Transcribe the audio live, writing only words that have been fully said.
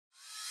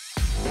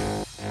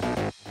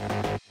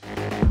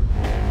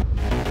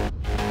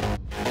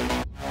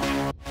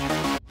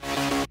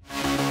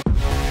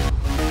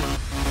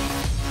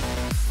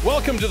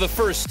Welcome to the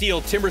first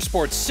STIHL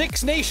Timbersports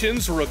Six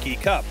Nations Rookie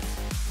Cup.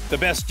 The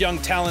best young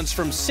talents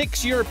from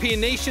 6 European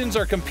nations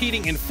are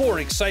competing in 4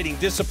 exciting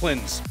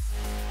disciplines.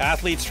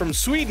 Athletes from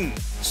Sweden,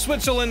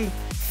 Switzerland,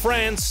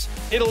 France,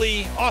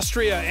 Italy,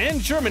 Austria, and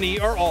Germany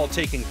are all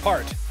taking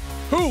part.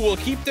 Who will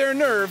keep their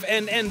nerve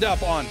and end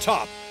up on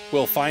top?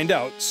 We'll find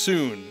out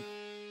soon.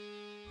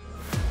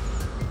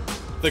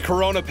 The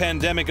corona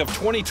pandemic of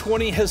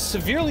 2020 has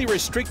severely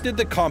restricted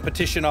the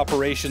competition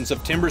operations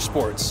of timber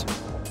sports.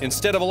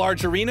 Instead of a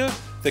large arena,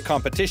 the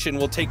competition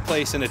will take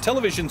place in a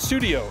television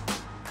studio.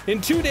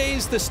 In 2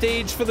 days, the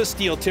stage for the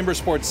STIHL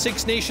Timbersports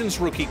Six Nations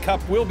Rookie Cup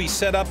will be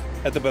set up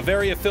at the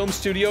Bavaria Film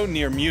Studio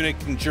near Munich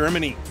in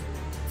Germany.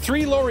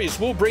 3 lorries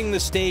will bring the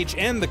stage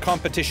and the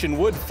competition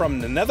wood from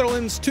the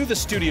Netherlands to the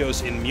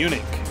studios in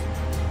Munich.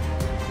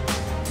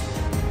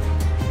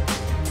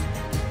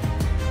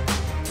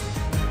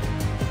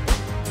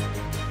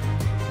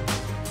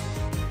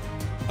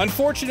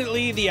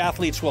 Unfortunately, the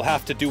athletes will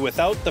have to do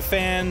without the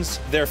fans,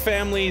 their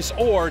families,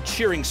 or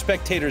cheering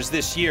spectators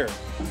this year.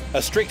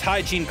 A strict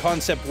hygiene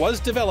concept was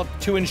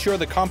developed to ensure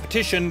the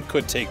competition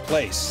could take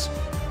place.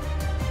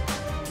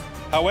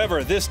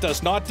 However, this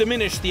does not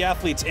diminish the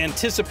athletes'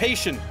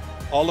 anticipation.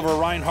 Oliver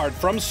Reinhardt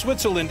from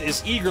Switzerland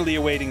is eagerly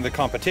awaiting the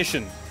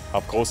competition. Ich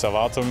habe große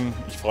Erwartungen.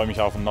 Ich freue mich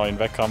auf einen neuen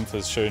Wettkampf.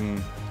 Es ist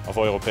schön, auf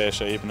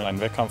europäischer Ebene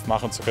einen Wettkampf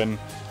machen zu können,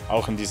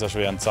 auch in dieser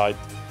schweren Zeit.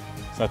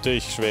 Es ist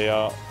natürlich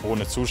schwer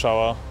ohne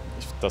Zuschauer,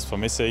 das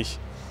vermisse ich,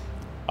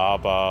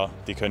 aber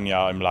die können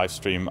ja im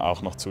Livestream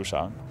auch noch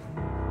zuschauen.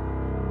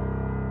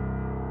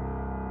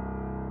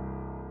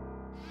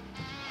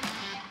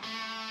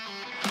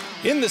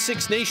 In the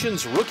Six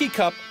Nations Rookie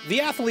Cup, the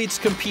athletes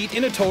compete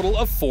in a total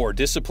of 4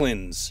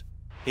 disciplines.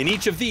 In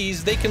each of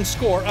these, they can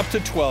score up to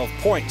 12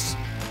 points.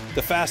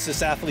 The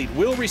fastest athlete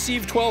will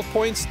receive 12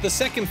 points, the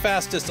second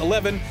fastest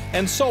 11,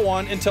 and so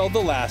on until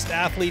the last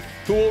athlete,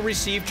 who will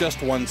receive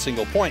just 1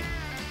 single point.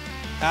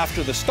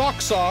 After the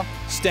stock saw,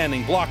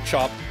 standing block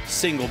chop,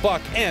 single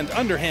buck, and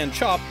underhand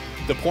chop,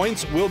 the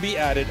points will be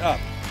added up.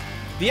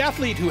 The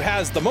athlete who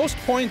has the most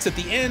points at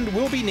the end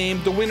will be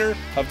named the winner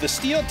of the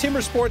STIHL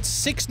Timbersports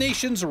Six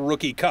Nations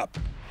Rookie Cup.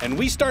 And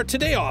we start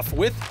today off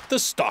with the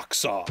stock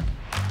saw.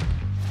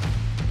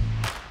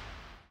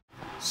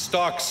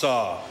 Stock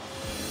saw.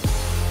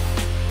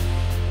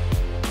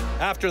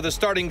 After the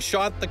starting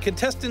shot, the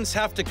contestants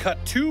have to cut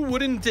 2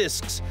 wooden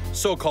discs,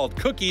 so-called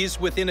cookies,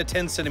 within a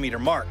 10-centimeter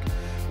mark.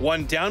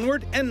 1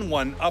 downward and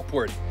 1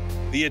 upward.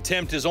 The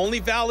attempt is only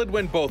valid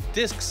when both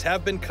discs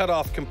have been cut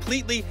off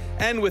completely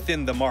and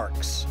within the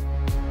marks.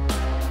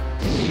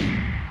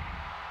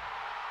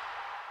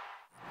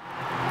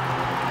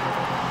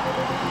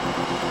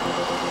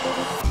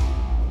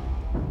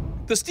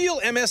 The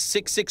STIHL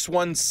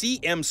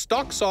MS661CM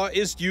stock saw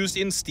is used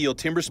in STIHL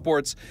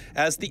Timbersports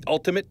as the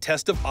ultimate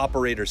test of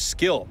operator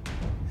skill.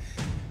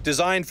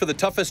 Designed for the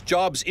toughest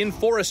jobs in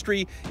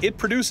forestry, it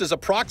produces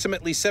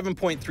approximately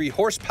 7.3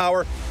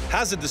 horsepower,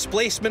 has a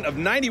displacement of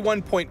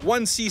 91.1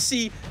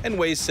 cc, and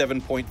weighs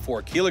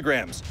 7.4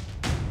 kilograms.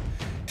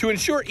 To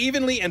ensure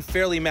evenly and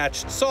fairly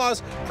matched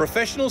saws,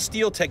 professional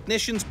STIHL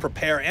technicians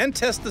prepare and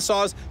test the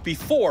saws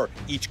before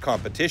each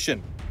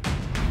competition.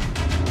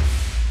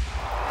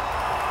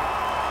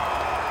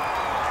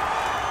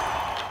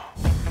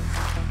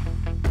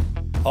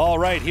 All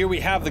right, here we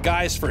have the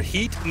guys for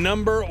heat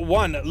number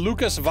 1.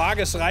 Lukas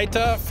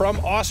Vagesreiter from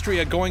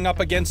Austria going up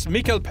against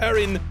Michael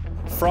Perrin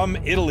from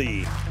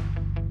Italy.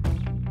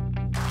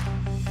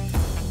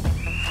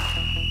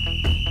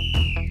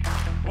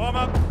 Warm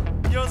up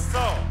your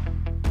saw.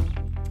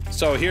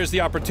 So here's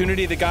the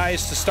opportunity, the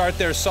guys to start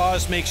their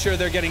saws, make sure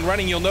they're getting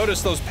running. You'll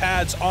notice those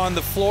pads on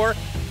the floor.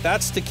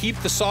 That's to keep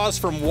the saws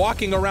from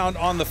walking around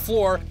on the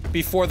floor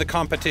before the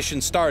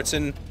competition starts.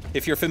 And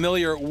if you're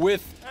familiar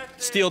with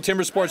STIHL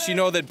Timbersports, you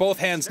know that both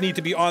hands need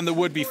to be on the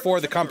wood before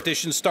the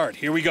competition start.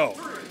 Here we go.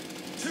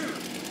 3, 2,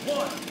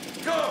 1,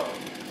 go!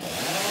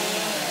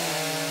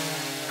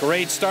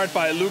 Great start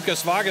by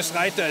Lukas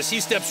Vagesreiter as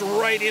he steps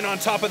right in on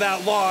top of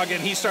that log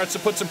and he starts to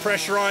put some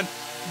pressure on.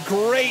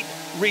 Great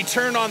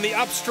return on the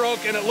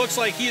upstroke, and it looks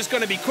like he is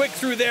going to be quick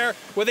through there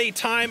with a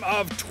time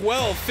of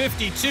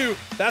 12:52.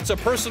 That's a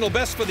personal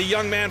best for the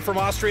young man from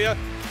Austria.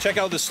 Check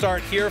out the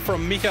start here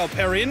from Michael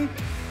Perrin.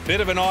 Bit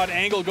of an odd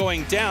angle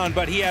going down,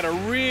 but he had a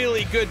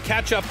really good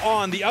catch-up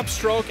on the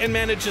upstroke and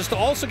manages to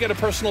also get a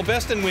personal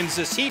best and wins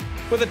this heat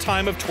with a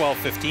time of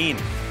 12:15.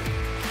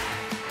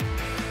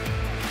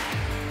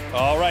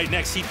 All right,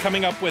 next heat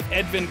coming up with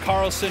Edvin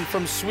Karlsson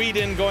from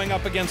Sweden going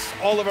up against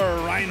Oliver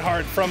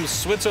Reinhardt from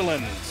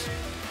Switzerland.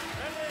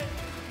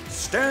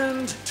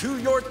 Stand to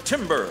your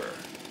timber.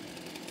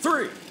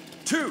 3,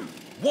 2,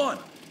 1,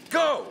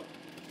 go!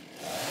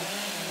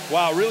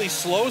 Wow, really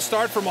slow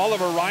start from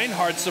Oliver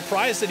Reinhardt.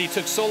 Surprised that he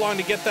took so long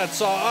to get that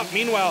saw up.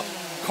 Meanwhile,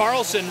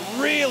 Karlsson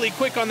really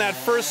quick on that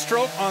first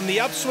stroke on the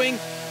upswing.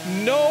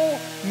 No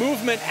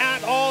movement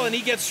at all, and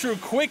he gets through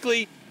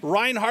quickly.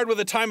 Reinhardt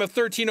with a time of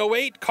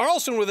 13:08.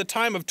 Karlsson with a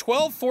time of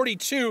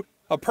 12:42.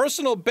 A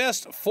personal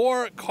best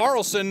for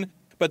Karlsson,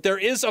 but there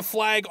is a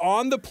flag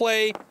on the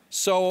play.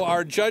 So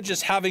our judge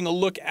is having a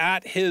look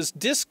at his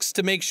discs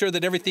to make sure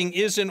that everything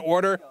is in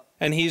order,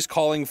 and he's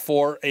calling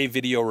for a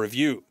video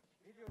review.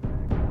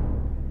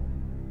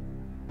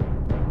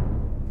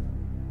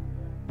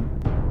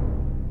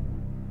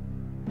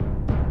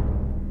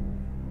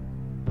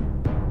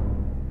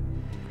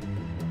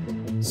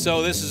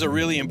 So this is a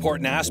really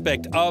important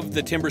aspect of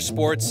the timber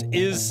sports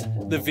is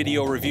the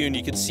video review, and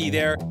you can see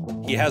there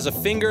he has a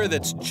finger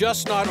that's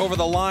just not over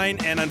the line,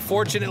 and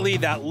unfortunately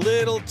that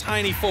little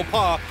tiny faux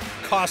pas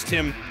cost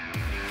him,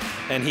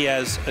 and he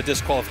has a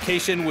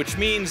disqualification, which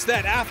means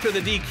that after the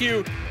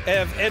DQ,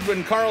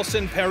 Edwin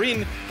Carlson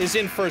Perrin is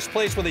in first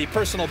place with a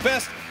personal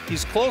best.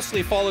 He's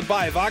closely followed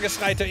by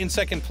Wagesreiter in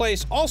second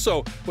place,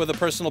 also with a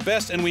personal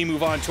best, and we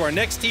move on to our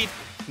next heat.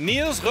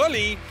 Niels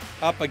Rölli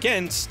up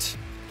against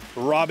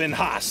Robin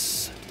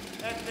Haas.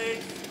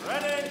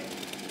 Ready?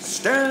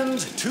 Stand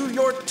to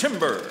your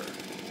timber.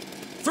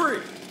 3,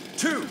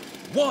 2,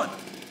 1,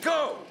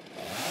 go!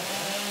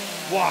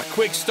 Wow,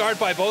 quick start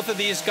by both of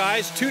these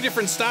guys. Two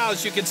different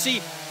styles. You can see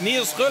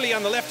Niels Rölli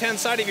on the left-hand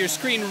side of your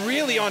screen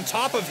really on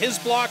top of his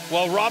block,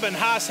 while Robin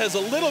Haas has a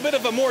little bit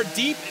of a more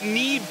deep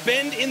knee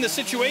bend in the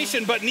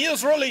situation, but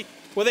Niels Rölli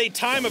with a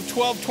time of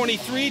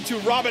 12:23 to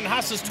Robin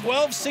Haas's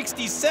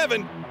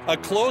 12:67. A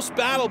close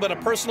battle, but a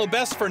personal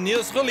best for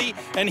Niels Rölli,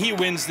 and he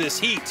wins this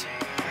heat.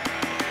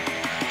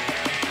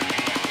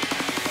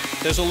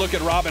 There's a look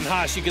at Robin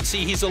Haas. You can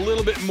see he's a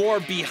little bit more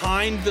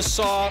behind the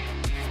saw,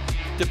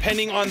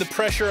 depending on the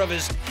pressure of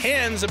his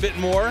hands a bit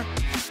more.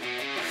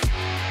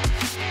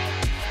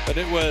 But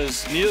it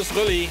was Niels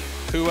Rölli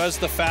who was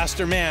the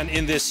faster man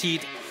in this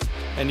heat,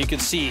 and you can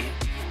see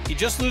he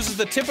just loses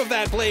the tip of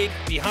that blade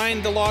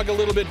behind the log a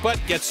little bit, but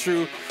gets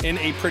through in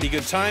a pretty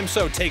good time,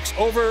 so takes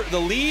over the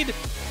lead,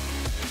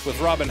 with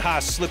Robin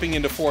Haas slipping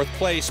into fourth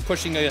place,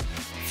 pushing a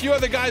few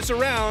other guys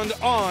around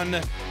on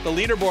the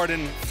leaderboard,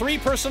 and 3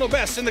 personal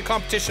bests in the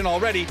competition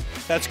already.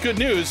 That's good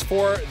news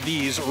for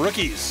these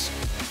rookies.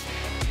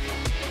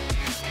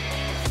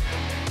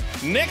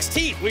 Next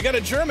heat, we got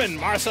a German,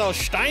 Marcel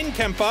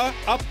Steinkemper,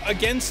 up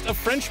against a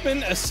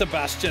Frenchman,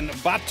 Sebastian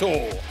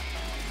Bateau.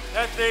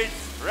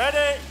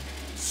 Ready?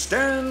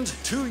 Stand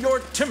to your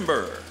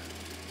timber.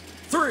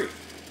 3,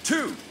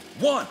 2,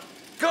 1,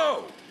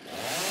 go!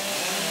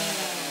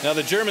 Now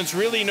the German's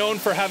really known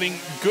for having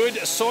good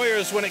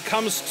sawyers when it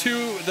comes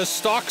to the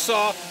stock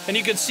saw, and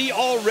you can see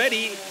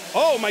already,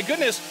 oh my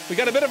goodness, we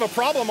got a bit of a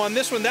problem on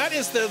this one. That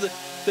is the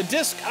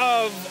disc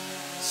of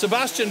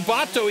Sebastian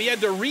Bateau. He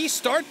had to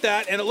restart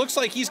that, and it looks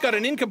like he's got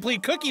an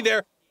incomplete cookie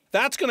there.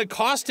 That's going to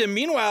cost him.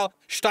 Meanwhile,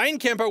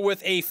 Steinkemper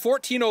with a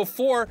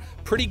 14:04,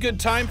 pretty good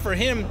time for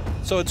him.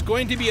 So it's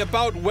going to be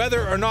about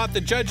whether or not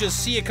the judges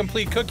see a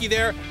complete cookie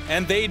there,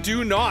 and they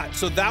do not.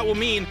 So that will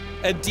mean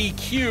a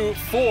DQ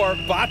for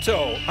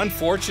Bateau.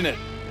 Unfortunate.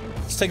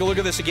 Let's take a look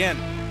at this again.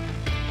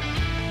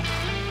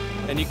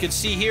 And you can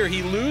see here,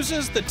 he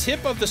loses the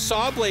tip of the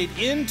saw blade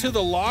into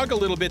the log a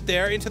little bit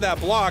there, into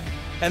that block,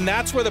 and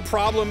that's where the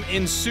problem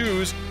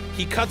ensues.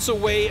 He cuts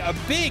away a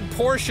big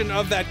portion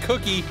of that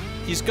cookie.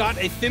 He's got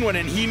a thin one,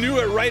 and he knew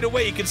it right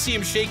away. You could see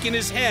him shaking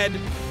his head.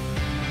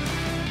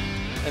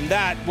 And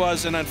that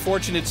was an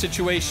unfortunate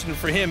situation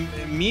for him.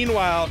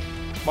 Meanwhile,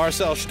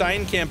 Marcel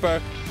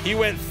Steinkemper, he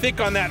went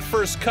thick on that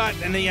first cut,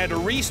 and then he had to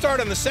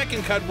restart on the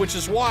second cut, which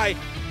is why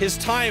his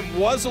time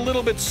was a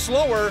little bit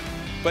slower,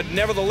 but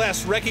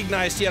nevertheless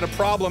recognized he had a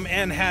problem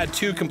and had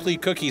 2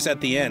 complete cookies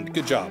at the end.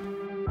 Good job.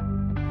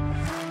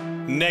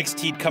 Next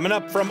heat coming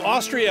up from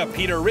Austria,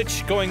 Peter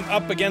Rich going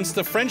up against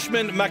the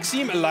Frenchman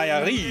Maxime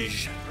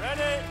Layarige.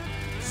 Ready?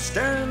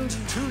 Stand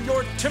to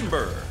your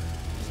timber.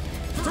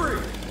 3,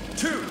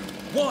 2,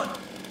 1,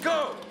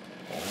 go!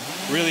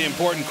 Really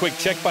important quick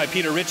check by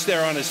Peter Rich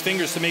there on his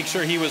fingers to make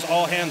sure he was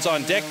all hands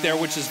on deck there,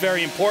 which is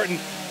very important.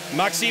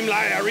 Maxime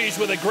Layarige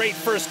with a great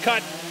first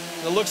cut.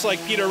 It looks like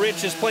Peter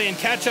Rich is playing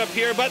catch-up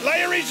here, but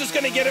Layarige is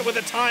going to get it with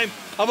a time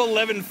of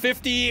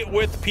 11:50,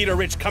 with Peter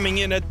Rich coming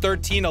in at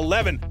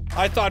 13:11.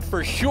 I thought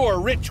for sure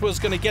Rich was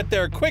going to get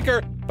there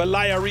quicker, but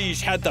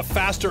Layarige had the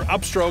faster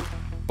upstroke.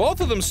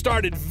 Both of them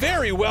started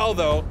very well,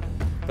 though,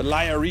 but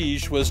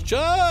Layarige was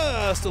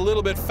just a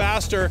little bit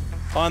faster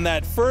on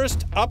that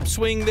first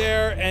upswing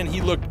there, and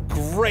he looked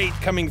great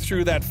coming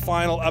through that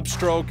final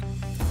upstroke.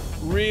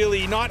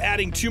 Really not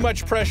adding too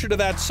much pressure to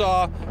that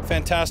saw.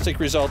 Fantastic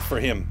result for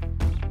him.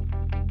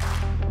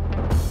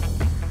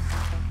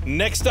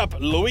 Next up,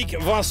 Loïc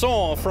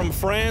Vincent from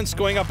France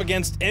going up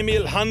against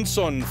Emil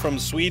Hansson from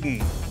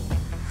Sweden.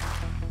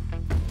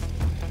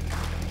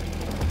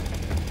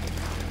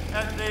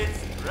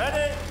 Athletes,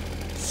 ready?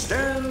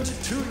 Stand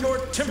to your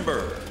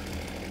timber.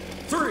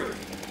 3,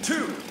 2,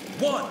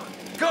 1,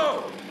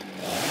 go!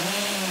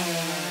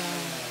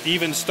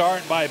 Even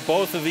start by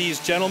both of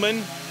these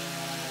gentlemen.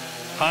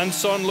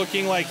 Hansson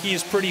looking like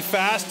he's pretty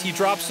fast. He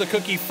drops the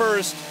cookie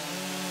first.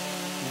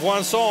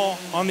 Vincent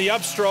on the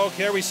upstroke.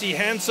 There we see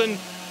Hansson.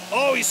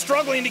 Oh, he's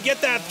struggling to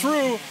get that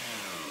through.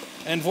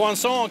 And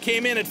Vincent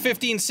came in at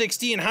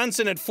 15:16,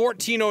 Hansson at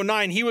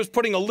 14:09. He was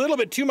putting a little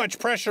bit too much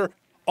pressure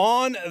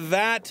on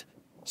that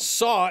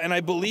saw, and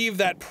I believe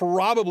that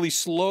probably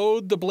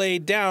slowed the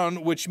blade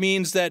down, which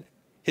means that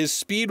his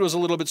speed was a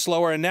little bit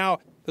slower, and now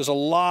there's a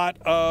lot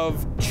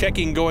of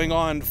checking going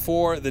on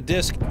for the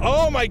disc.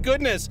 Oh my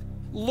goodness!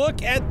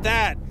 Look at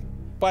that!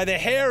 By the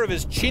hair of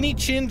his chinny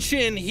chin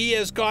chin, he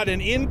has got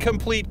an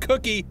incomplete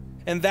cookie,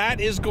 and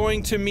that is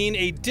going to mean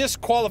a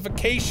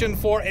disqualification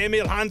for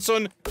Emil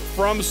Hansson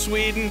from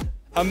Sweden.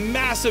 A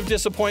massive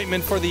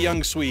disappointment for the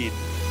young Swede.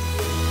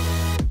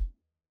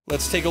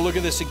 Let's take a look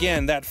at this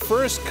again. That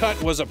first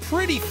cut was a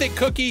pretty thick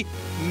cookie,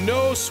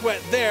 no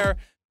sweat there,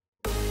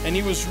 and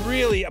he was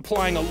really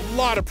applying a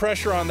lot of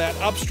pressure on that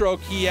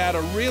upstroke. He had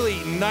a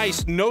really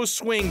nice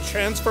no-swing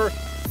transfer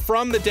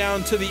from the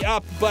down to the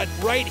up, but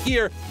right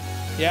here,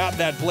 yeah,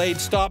 that blade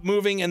stopped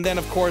moving, and then,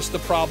 of course, the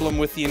problem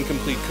with the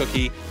incomplete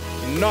cookie.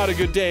 Not a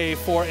good day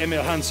for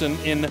Emil Hansson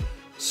in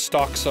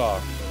Stocksaw.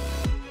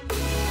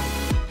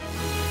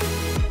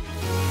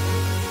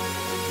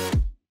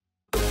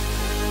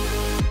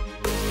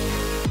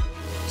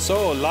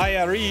 So,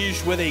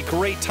 Lajarij with a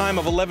great time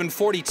of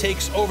 11:40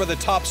 takes over the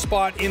top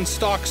spot in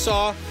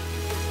Stocksaw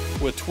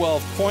with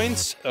 12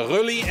 points.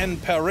 Rulli and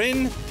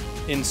Perrin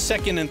in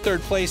second and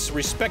third place,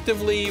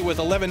 respectively, with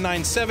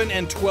 11:97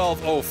 and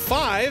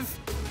 12:05.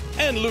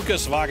 And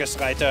Lukas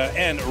Wagesreiter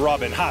and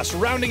Robin Haas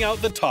rounding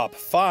out the top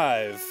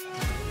 5.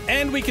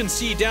 And we can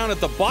see down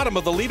at the bottom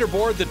of the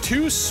leaderboard the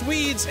 2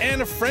 Swedes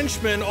and a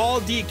Frenchman all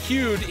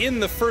DQ'd in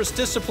the first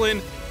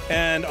discipline,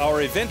 and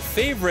our event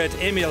favorite,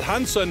 Emil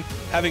Hansson,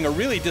 having a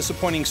really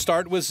disappointing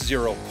start with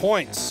 0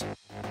 points.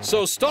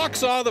 So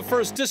Stocksaw, the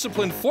first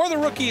discipline for the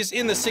rookies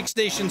in the Six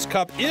Nations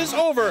Cup, is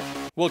over.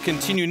 We'll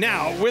continue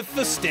now with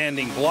the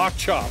standing block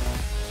chop.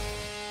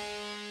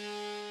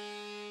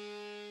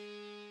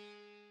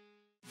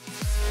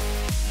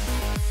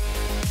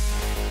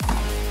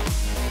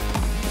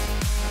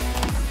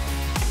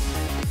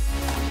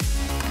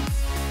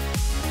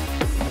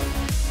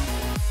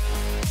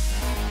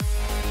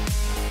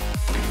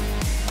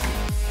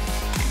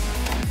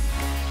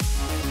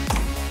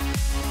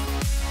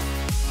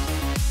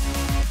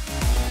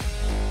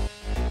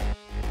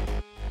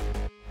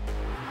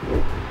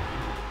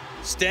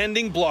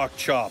 Standing block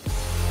chop.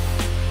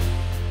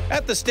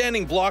 At the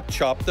standing block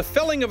chop, the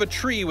felling of a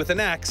tree with an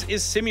axe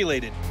is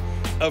simulated.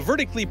 A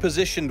vertically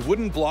positioned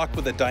wooden block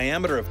with a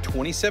diameter of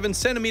 27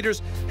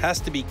 centimeters has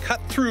to be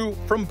cut through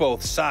from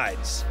both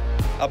sides.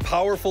 A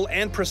powerful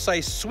and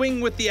precise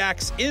swing with the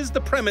axe is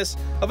the premise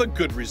of a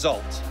good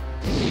result.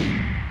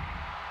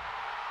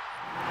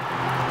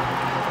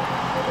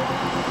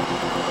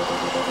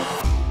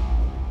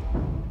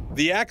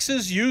 The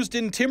axes used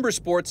in timber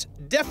sports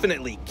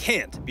definitely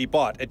can't be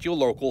bought at your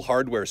local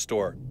hardware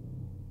store.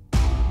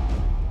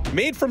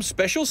 Made from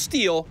special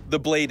steel, the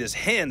blade is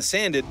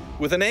hand-sanded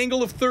with an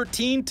angle of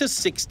 13 to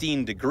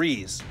 16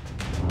 degrees.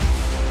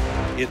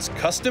 It's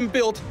custom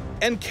built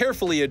and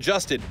carefully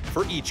adjusted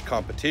for each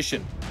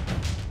competition.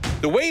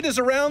 The weight is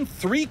around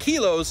 3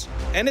 kilos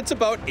and it's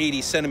about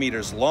 80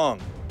 centimeters long.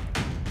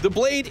 The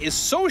blade is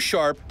so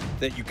sharp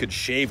that you could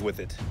shave with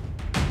it.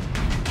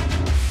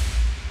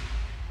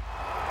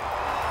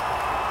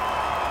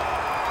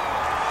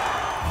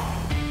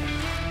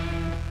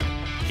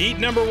 Heat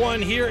number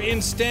 1 here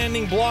in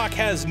standing block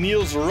has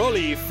Niels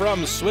Rulli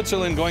from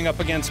Switzerland going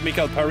up against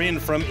Mikael Perrin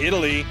from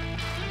Italy.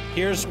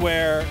 Here's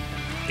where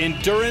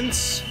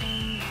endurance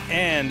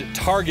and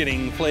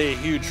targeting play a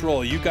huge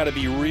role. You've got to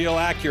be real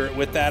accurate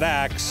with that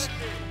axe.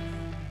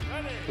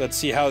 Let's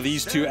see how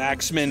these two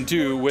axemen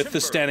do with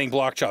the standing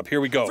block chop.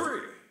 Here we go. 3,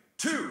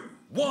 2,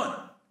 1,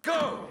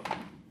 go!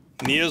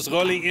 Niels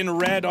Rulli in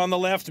red on the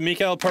left,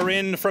 Mikael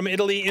Perrin from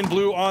Italy in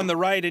blue on the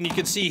right, and you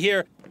can see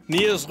here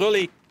Niels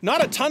Rulli,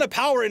 not a ton of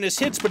power in his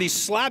hits, but he's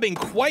slabbing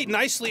quite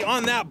nicely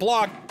on that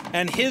block,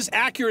 and his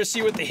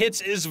accuracy with the hits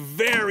is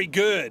very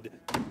good.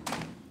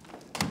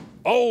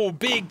 Oh,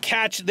 big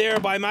catch there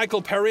by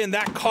Mikael Perrin.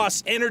 That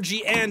costs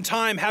energy and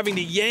time, having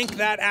to yank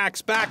that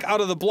axe back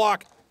out of the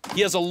block.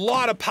 He has a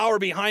lot of power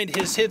behind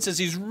his hits as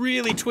he's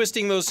really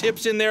twisting those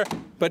hips in there,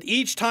 but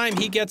each time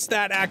he gets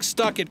that axe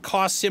stuck, it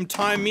costs him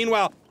time.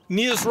 Meanwhile,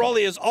 Niels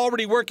Rulli is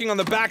already working on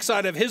the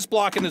backside of his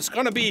block, and it's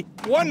going to be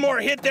one more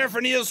hit there for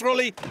Niels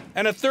Rulli,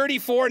 and a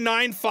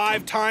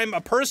 34.95 time,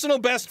 a personal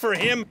best for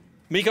him.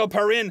 Mikael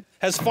Perrin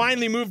has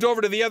finally moved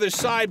over to the other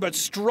side, but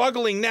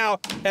struggling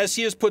now as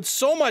he has put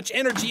so much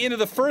energy into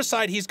the first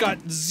side. He's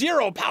got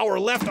 0 power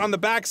left on the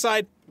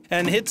backside,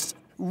 and it's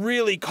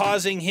really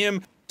causing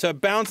him to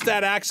bounce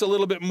that axe a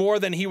little bit more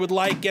than he would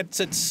like, gets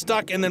it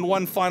stuck, and then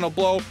one final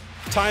blow.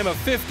 Time of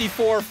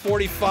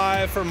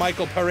 54.45 for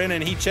Mikael Perrin,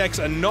 and he checks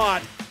a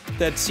knot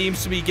that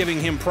seems to be giving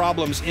him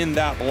problems in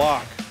that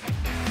block.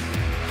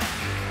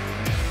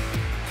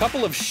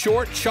 Couple of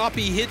short,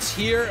 choppy hits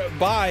here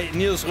by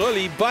Niels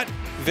Rulli, but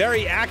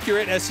very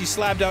accurate as he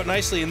slabbed out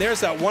nicely. And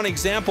there's that one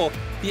example,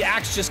 the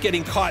axe just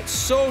getting caught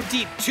so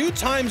deep 2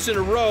 times in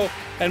a row,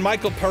 and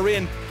Mikael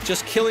Perrin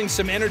just killing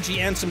some energy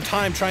and some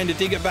time trying to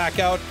dig it back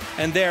out.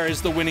 And there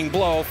is the winning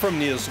blow from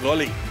Niels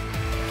Rulli.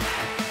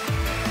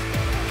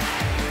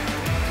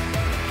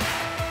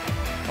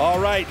 All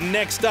right,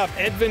 next up,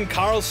 Edvin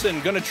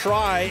Karlsson going to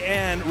try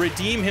and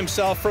redeem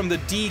himself from the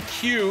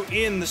DQ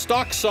in the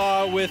stock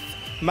saw with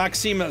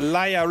Maxime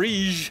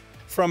Layarige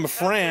from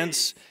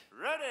France.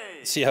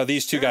 Let's see how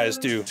these two guys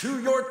do.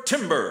 To your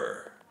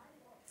timber.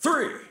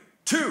 3,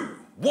 2,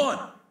 1,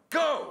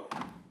 go!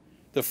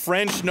 The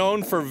French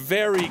known for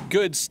very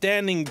good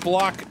standing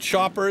block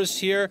choppers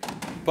here,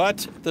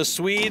 but the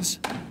Swedes,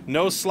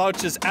 no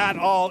slouches at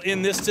all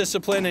in this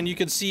discipline, and you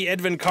can see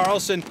Edvin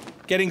Karlsson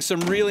getting some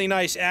really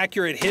nice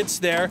accurate hits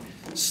there,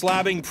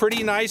 slabbing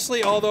pretty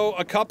nicely, although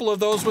a couple of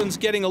those ones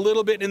getting a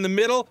little bit in the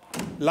middle.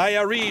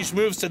 Layarige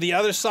moves to the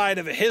other side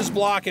of his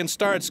block and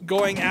starts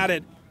going at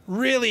it,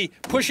 really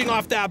pushing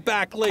off that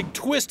back leg,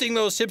 twisting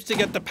those hips to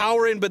get the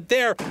power in, but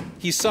there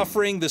he's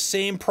suffering the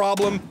same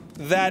problem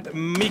that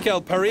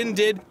Mikael Perrin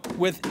did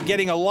with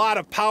getting a lot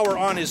of power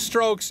on his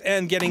strokes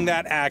and getting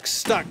that axe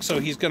stuck.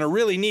 So he's going to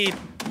really need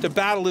to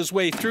battle his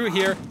way through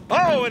here.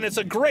 Oh, and it's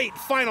a great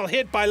final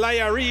hit by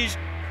Layarige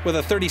with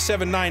a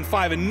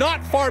 37.95, and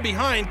not far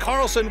behind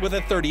Karlsson with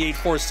a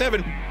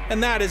 38.47,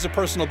 and that is a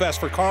personal best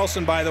for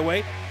Karlsson, by the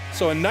way.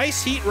 So a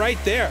nice heat right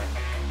there.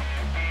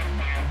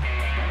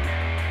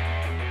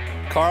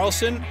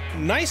 Karlsson,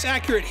 nice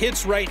accurate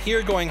hits right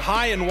here, going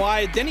high and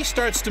wide. Then he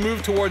starts to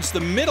move towards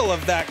the middle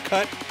of that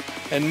cut.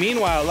 And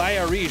meanwhile,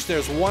 Layarige,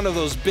 there's one of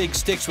those big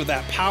sticks with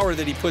that power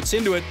that he puts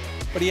into it.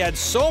 But he had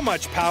so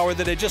much power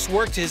that it just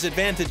worked to his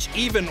advantage,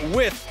 even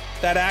with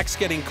that axe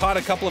getting caught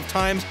a couple of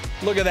times.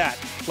 Look at that,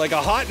 like a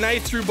hot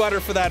knife through butter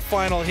for that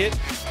final hit.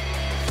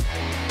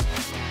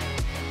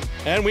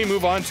 And we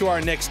move on to our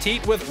next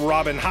heat with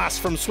Robin Haas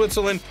from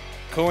Switzerland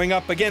going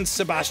up against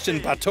Sebastian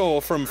Bateau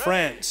from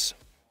France.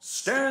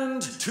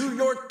 Stand to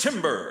your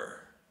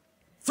timber.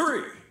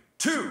 3,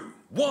 2,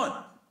 1,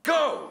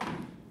 go!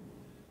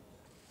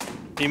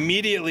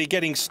 Immediately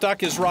getting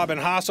stuck is Robin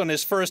Haas on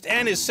his first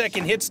and his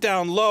second hits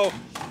down low.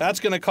 That's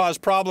going to cause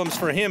problems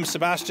for him.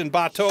 Sebastian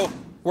Bateau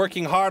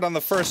working hard on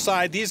the first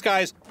side. These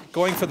guys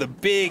going for the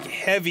big,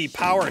 heavy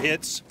power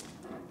hits.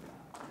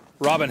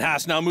 Robin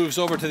Haas now moves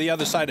over to the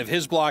other side of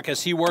his block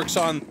as he works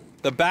on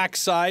the back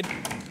side.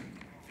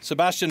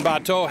 Sebastian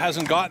Bateau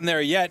hasn't gotten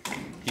there yet.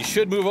 He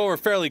should move over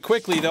fairly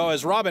quickly, though,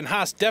 as Robin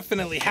Haas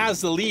definitely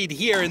has the lead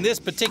here in this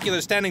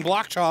particular standing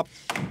block chop.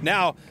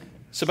 Now,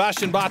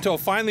 Sebastian Bateau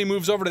finally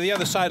moves over to the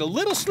other side. A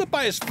little slip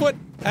by his foot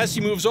as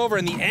he moves over,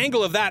 and the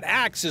angle of that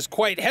axe is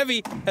quite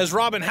heavy as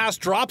Robin Haas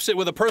drops it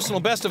with a personal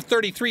best of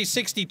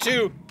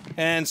 33.62.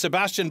 And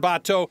Sebastian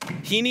Bateau,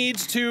 he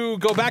needs to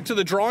go back to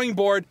the drawing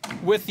board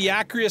with the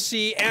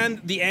accuracy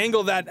and the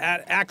angle that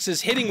axe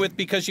is hitting with,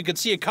 because you could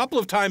see a couple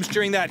of times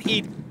during that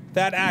heat,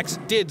 that axe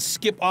did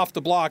skip off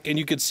the block, and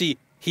you could see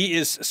he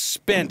is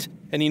spent,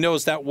 and he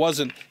knows that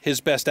wasn't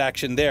his best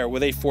action there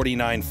with a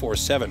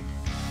 49.47.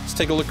 Let's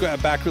take a look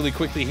back really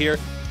quickly here.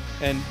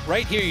 And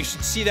right here, you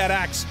should see that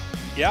axe.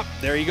 Yep,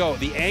 there you go.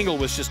 The angle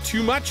was just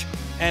too much,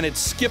 and it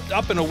skipped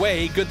up and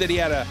away. Good that he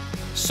had a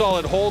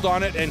solid hold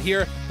on it. And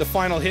here, the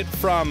final hit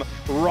from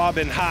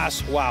Robin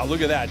Haas. Wow,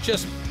 look at that.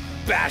 Just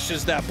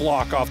bashes that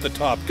block off the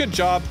top. Good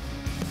job.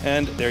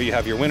 And there you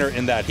have your winner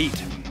in that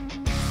heat.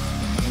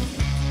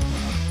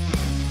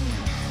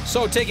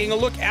 So taking a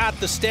look at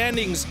the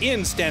standings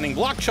in standing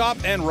block chop,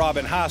 and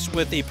Robin Haas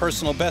with a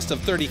personal best of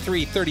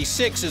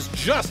 33.36 is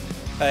just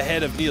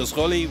ahead of Niels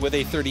Rolli with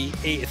a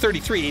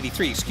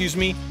 33.83, excuse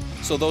me.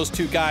 So those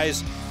two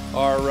guys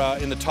are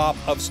in the top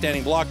of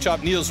standing block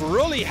chop. Niels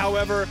Rolli,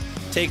 however,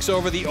 takes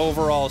over the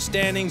overall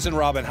standings, and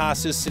Robin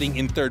Haas is sitting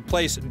in third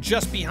place,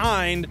 just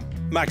behind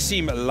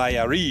Maxime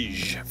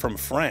Layarige from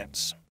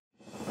France.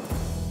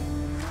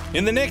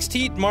 In the next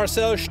heat,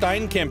 Marcel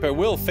Steinkemper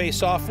will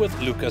face off with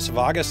Lukas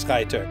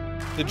Wageschreiter.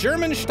 The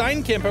German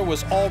Steinkemper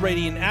was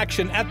already in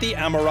action at the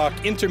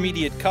Amarok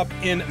Intermediate Cup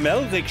in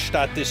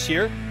Melrikstadt this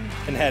year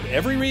and had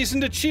every reason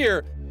to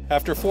cheer.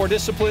 After 4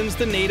 disciplines,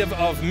 the native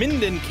of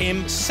Minden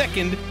came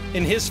second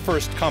in his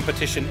first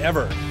competition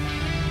ever.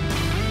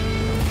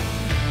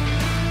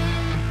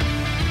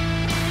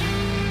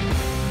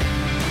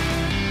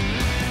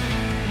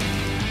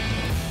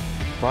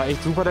 War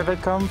echt super, der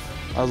Wettkampf.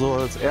 Also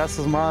das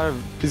erste Mal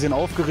ein bisschen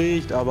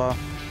aufgeregt, aber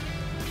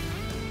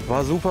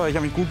war super. Ich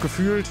habe mich gut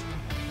gefühlt.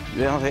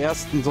 Während der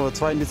ersten,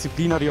 zweiten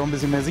Disziplin hatte ich auch ein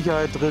bisschen mehr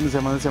Sicherheit drin.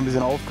 Man ist ja ein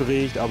bisschen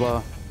aufgeregt,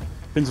 aber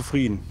bin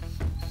zufrieden.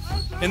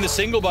 In the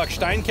single buck,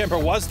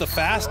 Steinkemper was the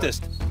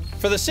fastest.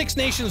 For the Six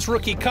Nations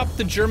Rookie Cup,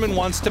 the German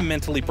wants to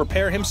mentally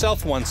prepare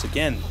himself once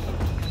again.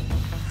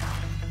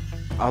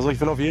 Also ich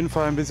will auf jeden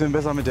Fall ein bisschen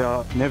besser mit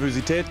der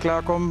Nervosität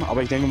klarkommen,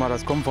 aber ich denke mal,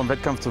 das kommt von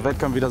Wettkampf zu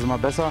Wettkampf wieder immer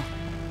besser.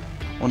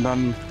 Und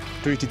dann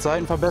natürlich die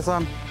Zeiten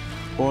verbessern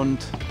und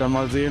dann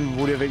mal sehen,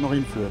 wo der Weg noch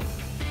hinführt.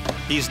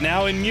 He's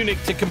now in Munich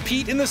to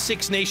compete in the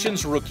Six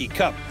Nations Rookie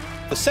Cup.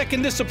 The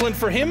second discipline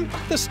for him,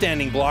 the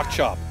standing block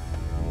chop.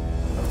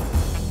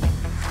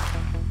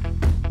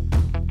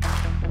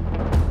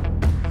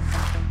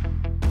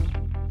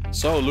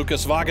 So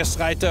Lukas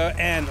Wageschreiter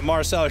and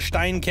Marcel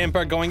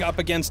Steinkemper going up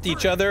against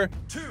each other.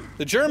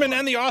 The German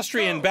and the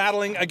Austrian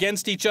battling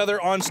against each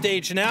other on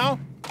stage now.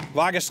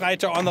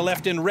 Wagesreiter on the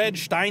left in red,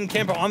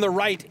 Steinkemper on the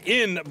right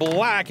in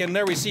black. And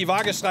there we see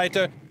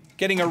Wagesreiter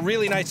getting a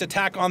really nice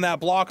attack on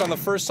that block on the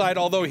first side,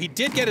 although he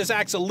did get his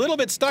axe a little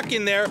bit stuck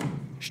in there.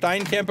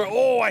 Steinkemper,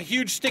 oh, a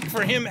huge stick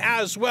for him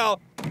as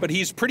well, but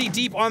he's pretty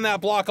deep on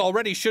that block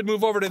already. Should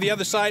move over to the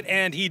other side,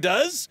 and he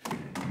does.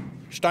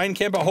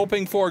 Steinkemper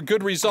hoping for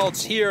good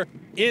results here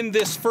in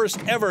this first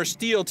ever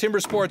STIHL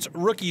Timbersports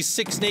Rookie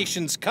Six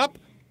Nations Cup.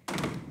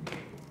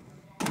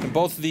 And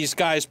both of these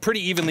guys pretty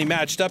evenly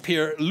matched up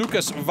here.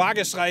 Lukas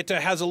Wagesreiter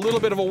has a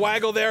little bit of a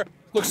waggle there.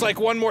 Looks like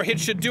one more hit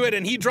should do it,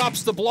 and he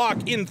drops the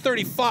block in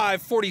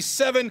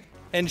 35.47,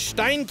 and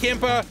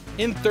Steinkemper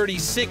in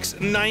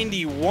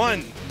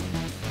 36.91.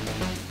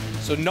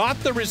 So not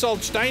the result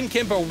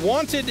Steinkemper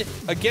wanted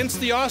against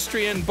the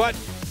Austrian, but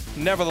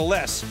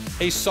nevertheless,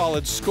 a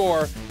solid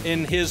score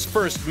in his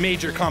first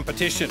major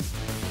competition.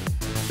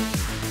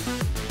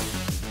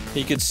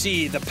 You can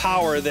see the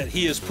power that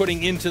he is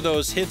putting into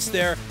those hits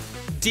there.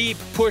 Deep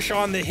push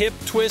on the hip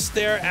twist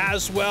there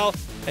as well.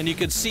 And you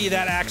can see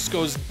that axe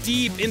goes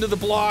deep into the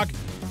block.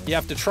 You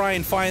have to try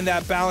and find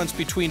that balance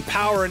between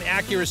power and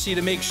accuracy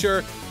to make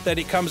sure that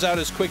it comes out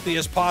as quickly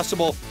as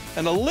possible.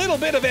 And a little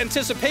bit of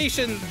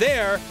anticipation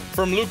there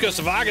from Lukas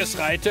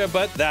Wagesreiter,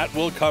 but that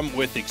will come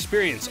with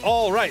experience.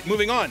 All right,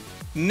 moving on.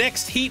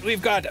 Next heat,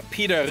 we've got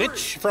Peter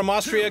Rich from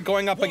Austria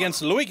going up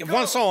against Loïc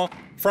Voinson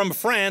from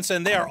France,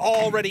 and they are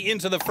already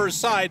into the first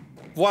side.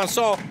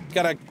 Voinson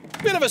got a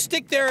bit of a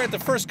stick there at the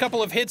first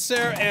couple of hits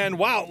there, and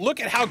wow,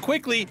 look at how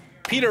quickly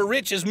Peter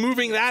Rich is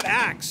moving that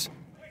axe.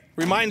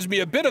 Reminds me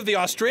a bit of the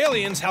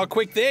Australians, how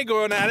quick they're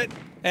going at it.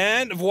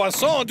 And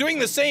Voinson doing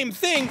the same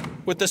thing.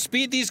 With the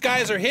speed these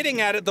guys are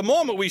hitting at the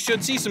moment, we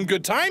should see some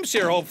good times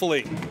here,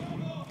 hopefully.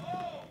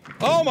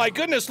 Oh my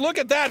goodness, look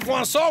at that.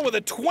 Voinson with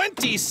a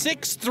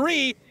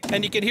 26.3.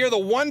 And you can hear the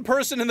one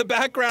person in the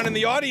background in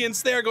the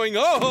audience there going,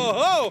 oh, ho,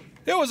 ho.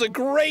 It was a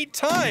great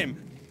time.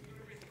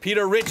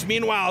 Peter Rich,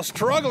 meanwhile,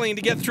 struggling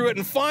to get through it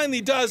and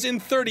finally does in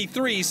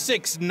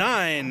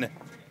 33.69.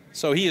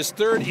 So he is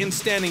third in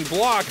standing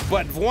block,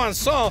 but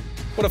Voinson,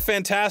 what a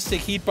fantastic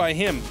heat by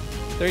him.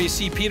 There you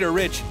see Peter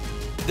Rich.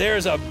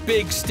 There's a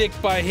big stick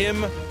by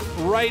him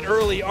right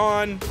early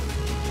on.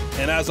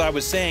 And as I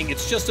was saying,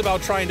 it's just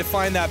about trying to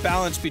find that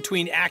balance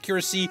between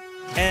accuracy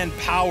and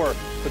power.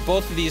 But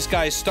both of these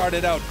guys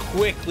started out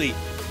quickly,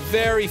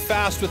 very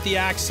fast with the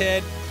axe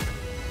head.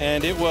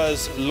 And it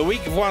was Loïc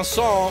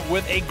Voinson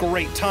with a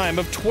great time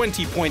of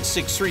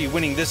 20.63,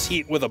 winning this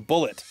heat with a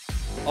bullet.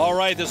 All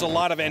right, there's a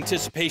lot of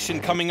anticipation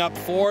coming up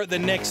for the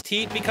next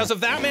heat because of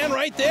that man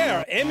right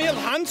there, Emil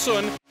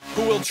Hansson,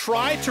 who will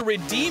try to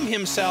redeem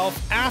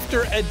himself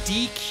after a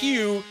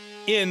DQ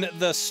in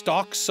the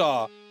stock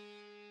saw.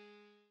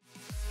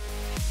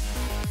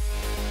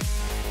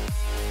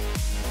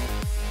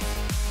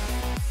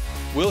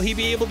 Will he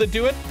be able to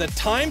do it? The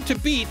time to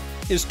beat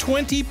is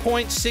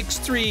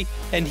 20.63,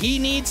 and he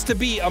needs to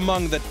be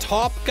among the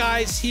top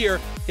guys here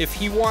if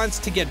he wants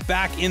to get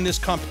back in this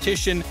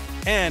competition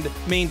and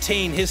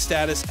maintain his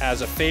status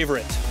as a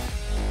favorite.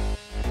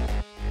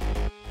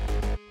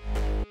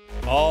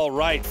 All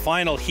right,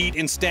 final heat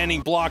in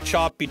standing block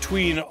chop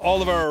between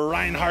Oliver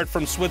Reinhardt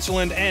from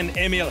Switzerland and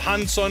Emil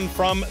Hansson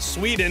from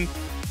Sweden.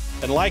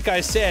 And like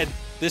I said,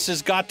 this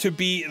has got to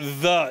be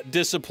the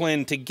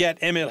discipline to get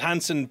Emil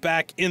Hansson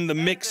back in the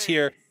mix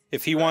here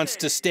if he wants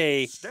to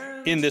stay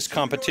in this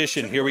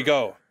competition. Here we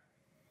go.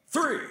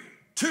 3,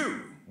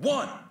 2,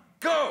 1,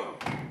 go!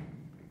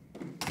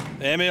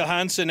 Emil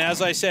Hansson,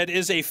 as I said,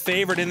 is a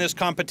favorite in this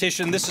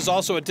competition. This is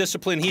also a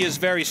discipline he is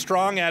very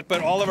strong at,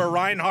 but Oliver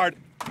Reinhardt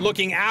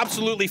looking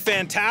absolutely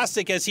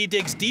fantastic as he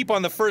digs deep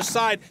on the first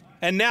side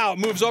and now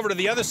moves over to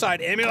the other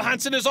side. Emil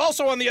Hansson is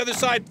also on the other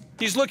side.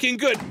 He's looking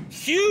good.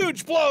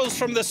 Huge blows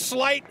from the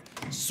slight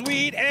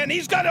Swede, and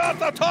he's got it off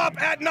the top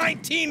at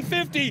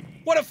 19.50.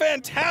 What a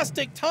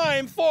fantastic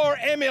time for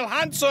Emil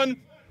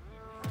Hansson.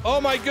 Oh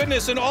my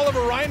goodness, and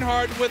Oliver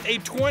Reinhardt with a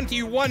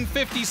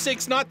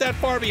 21.56, not that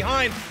far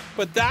behind,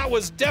 but that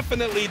was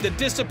definitely the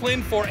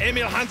discipline for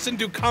Emil Hansson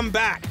to come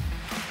back.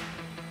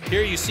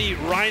 Here you see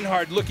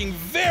Reinhardt looking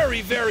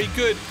very, very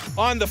good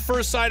on the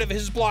first side of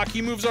his block.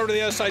 He moves over to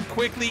the other side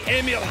quickly.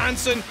 Emil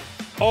Hansson,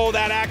 oh,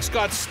 that axe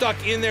got stuck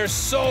in there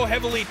so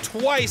heavily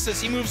twice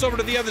as he moves over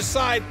to the other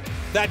side.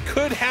 That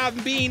could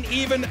have been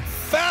even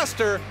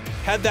faster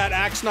had that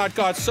axe not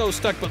got so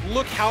stuck, but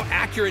look how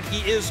accurate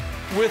he is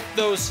with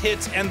those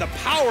hits and the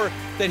power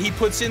that he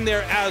puts in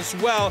there as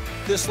well.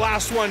 This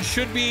last one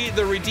should be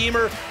the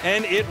redeemer,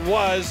 and it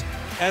was.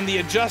 And the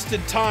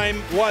adjusted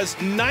time was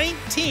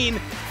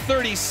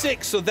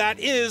 19.36, so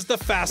that is the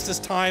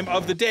fastest time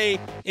of the day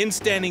in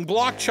standing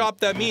block chop.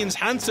 That means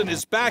Hansson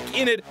is back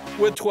in it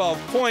with 12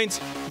 points.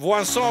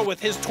 Voinson with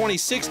his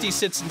 20.60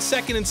 sits in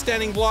second in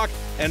standing block,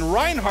 and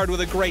Reinhardt with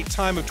a great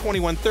time of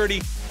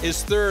 21.30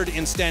 is third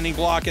in standing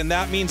block, and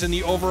that means in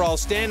the overall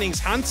standings,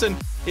 Hansson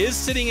is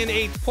sitting in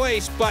 8th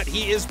place, but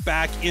he is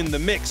back in the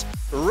mix.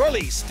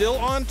 Rulli still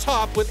on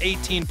top with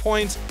 18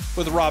 points,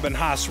 with Robin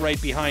Haas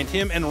right behind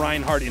him and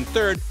Reinhardt in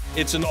third.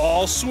 It's an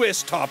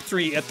all-Swiss top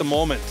three at the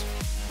moment.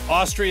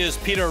 Austria's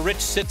Peter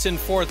Rich sits in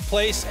 4th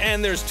place,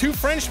 and there's 2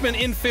 Frenchmen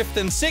in 5th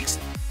and 6th,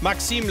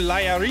 Maxime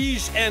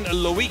Layarige and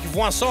Loïc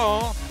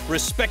Voisin,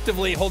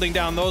 respectively, holding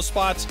down those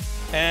spots.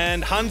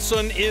 And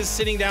Hanson is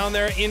sitting down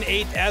there in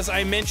 8th, as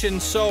I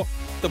mentioned. So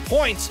the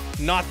points,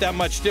 not that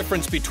much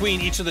difference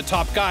between each of the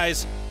top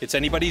guys. It's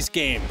anybody's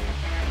game.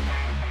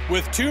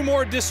 With 2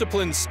 more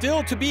disciplines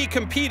still to be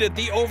competed,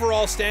 the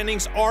overall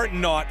standings are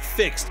not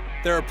fixed.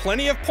 There are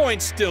plenty of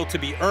points still to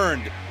be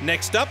earned.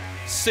 Next up,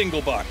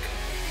 single buck.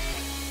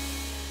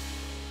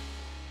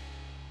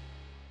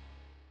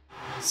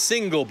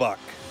 Single buck.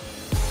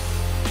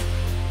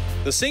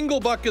 The single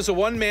buck is a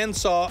one-man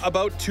saw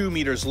about 2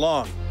 meters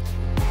long.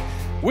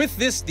 With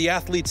this, the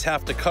athletes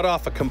have to cut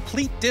off a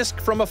complete disc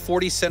from a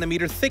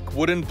 40-centimeter thick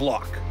wooden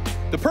block.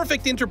 The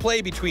perfect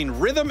interplay between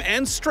rhythm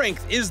and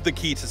strength is the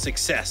key to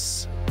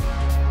success.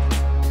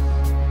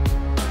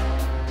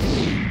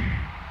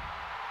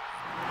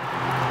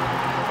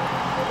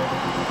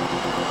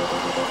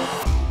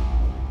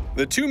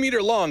 The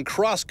 2-meter-long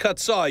cross-cut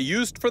saw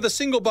used for the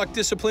single buck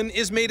discipline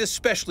is made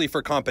especially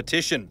for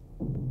competition.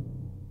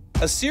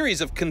 A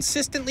series of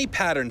consistently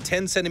patterned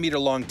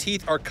 10-centimeter-long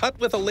teeth are cut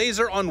with a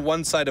laser on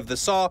one side of the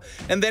saw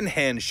and then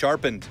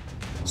hand-sharpened.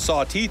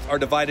 Saw teeth are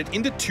divided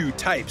into 2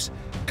 types,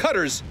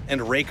 cutters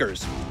and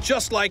rakers,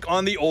 just like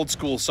on the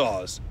old-school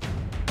saws.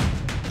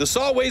 The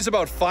saw weighs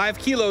about 5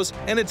 kilos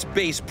and its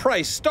base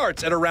price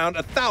starts at around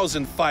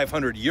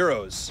 1,500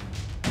 euros.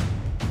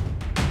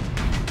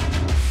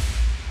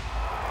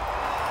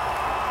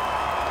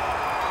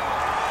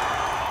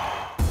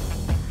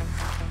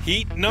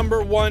 Heat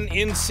number 1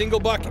 in single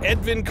buck,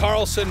 Edvin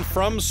Karlsson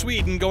from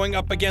Sweden going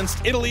up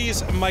against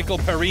Italy's Michael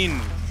Perrin.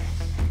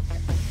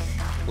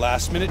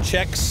 Last minute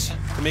checks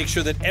to make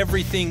sure that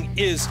everything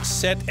is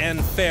set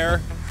and fair.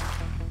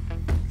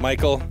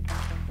 Michael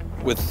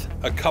with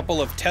a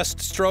couple of test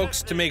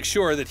strokes to make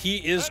sure that he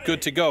is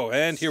good to go.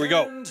 And here we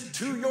go. Stand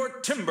to your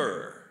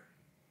timber.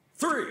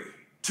 3,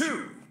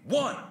 2,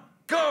 1,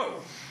 go!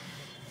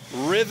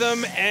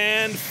 Rhythm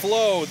and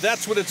flow.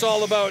 That's what it's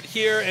all about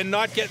here, and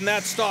not getting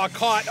that saw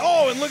caught.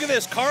 Oh, and look at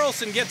this.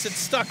 Karlsson gets it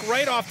stuck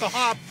right off the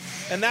hop,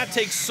 and that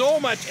takes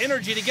so much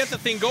energy to get the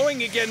thing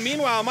going again.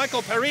 Meanwhile,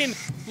 Michael Perrin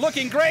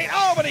looking great.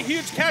 Oh, but a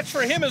huge catch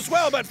for him as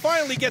well, but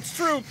finally gets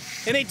through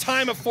in a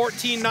time of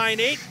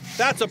 14.98.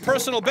 That's a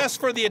personal best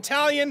for the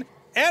Italian,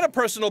 and a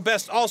personal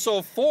best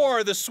also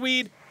for the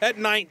Swede at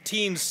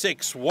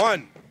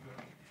 19.61.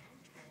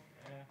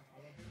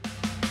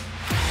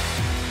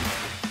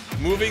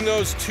 Moving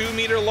those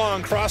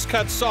 2-meter-long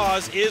cross-cut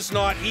saws is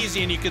not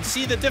easy, and you can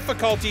see the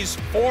difficulties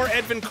for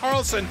Edvin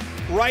Karlsson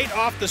right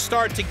off the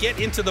start to get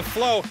into the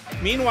flow.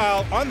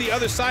 Meanwhile, on the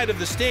other side of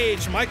the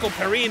stage, Michael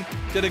Perrin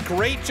did a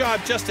great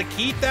job just to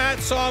keep that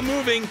saw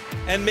moving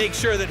and make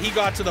sure that he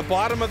got to the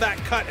bottom of that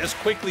cut as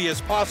quickly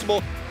as possible.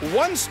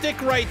 1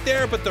 stick right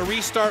there, but the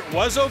restart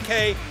was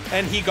okay,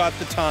 and he got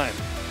the time.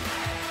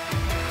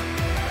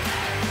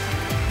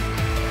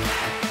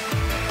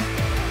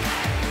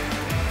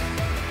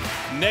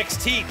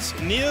 Next heat,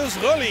 Niels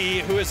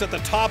Rulli, who is at the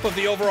top of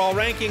the overall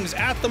rankings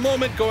at the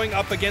moment, going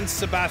up against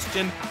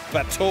Sebastian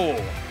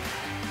Bateau.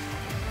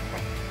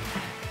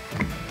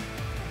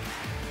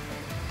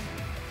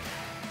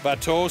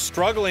 Bateau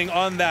struggling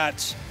on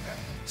that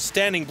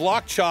standing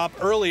block chop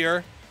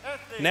earlier,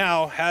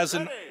 now has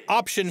an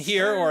option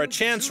here, or a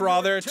chance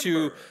rather,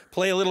 to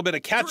play a little bit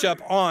of catch-up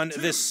on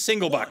this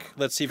single buck.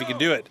 Let's see if he can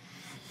do it.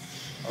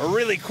 A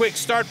really quick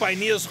start by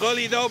Niels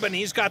Rulli, though, but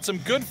he's got some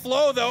good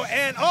flow, though.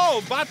 And,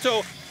 oh,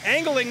 Bateau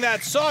angling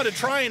that saw to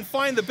try and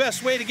find the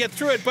best way to get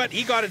through it, but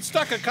he got it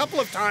stuck a couple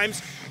of times.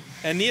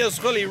 And Niels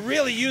Rulli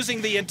really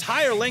using the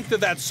entire length of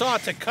that saw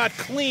to cut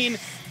clean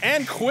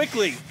and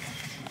quickly.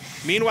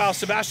 Meanwhile,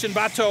 Sebastian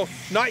Bateau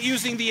not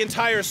using the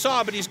entire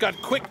saw, but he's got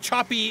quick,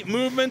 choppy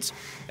movements.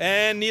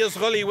 And Niels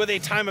Rulli with a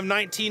time of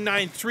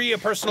 19.93, a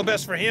personal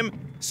best for him.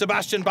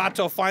 Sebastian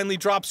Bateau finally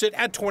drops it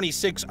at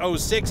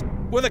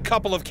 26.06 with a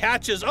couple of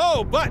catches.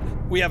 Oh, but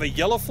we have a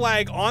yellow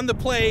flag on the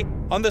play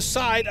on the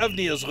side of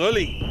Niels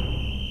Rulli.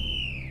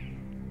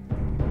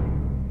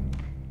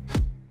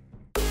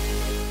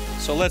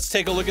 So let's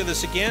take a look at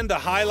this again. The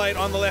highlight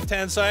on the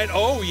left-hand side.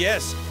 Oh,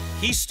 yes.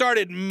 He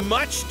started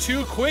much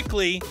too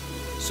quickly.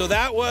 So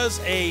that was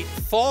a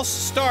false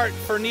start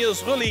for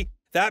Niels Rulli.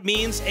 That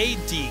means a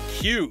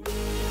DQ.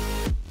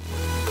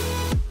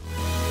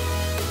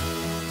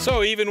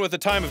 So even with a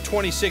time of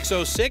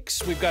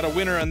 26.06, we've got a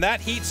winner on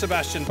that heat,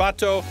 Sebastian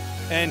Bateau,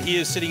 and he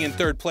is sitting in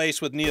 3rd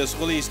place with Niels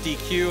Rulli's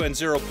DQ and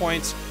 0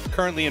 points,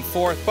 currently in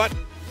 4th, but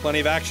plenty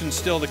of action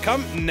still to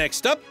come.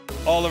 Next up,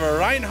 Oliver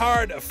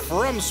Reinhard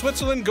from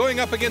Switzerland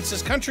going up against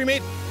his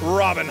countrymate,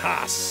 Robin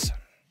Haas.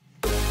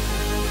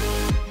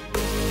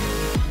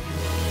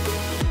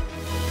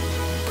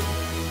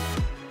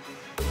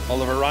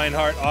 Oliver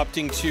Reinhard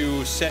opting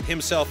to set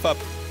himself up,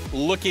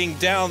 looking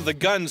down the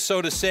gun, so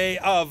to say,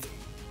 of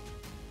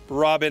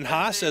Robin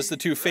Haas as the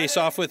two face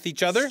off with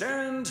each other.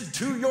 Stand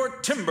to your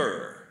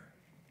timber.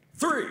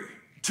 3,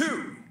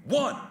 2,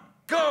 1,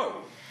 go!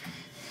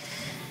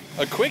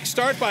 A quick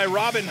start by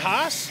Robin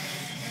Haas,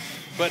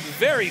 but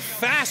very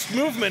fast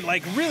movement,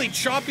 like really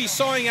choppy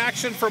sawing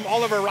action from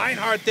Oliver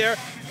Reinhardt there.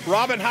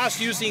 Robin Haas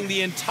using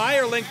the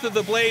entire length of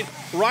the blade.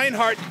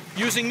 Reinhardt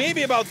using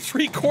maybe about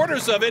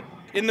 3/4 of it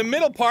in the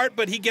middle part,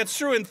 but he gets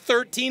through in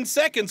 13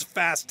 seconds.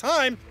 Fast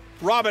time.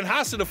 Robin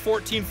Haas at a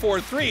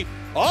 14.43,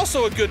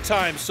 also a good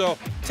time. So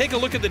take a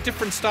look at the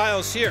different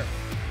styles here.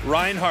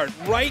 Reinhardt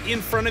right in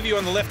front of you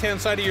on the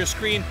left-hand side of your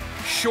screen.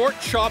 Short,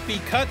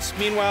 choppy cuts.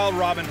 Meanwhile,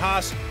 Robin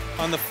Haas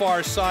on the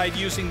far side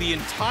using the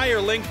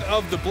entire length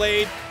of the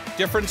blade.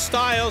 Different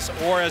styles,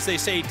 or as they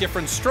say,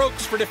 different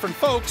strokes for different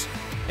folks.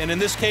 And in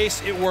this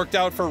case, it worked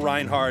out for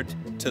Reinhardt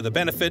to the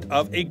benefit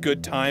of a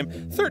good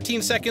time.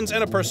 13 seconds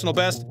and a personal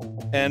best.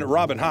 And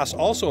Robin Haas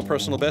also a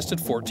personal best at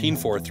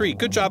 14.43.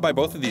 Good job by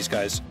both of these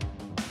guys.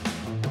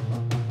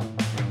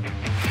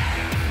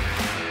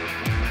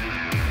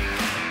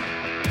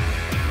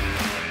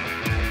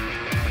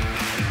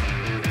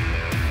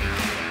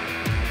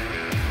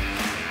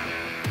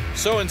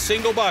 So in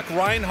single buck,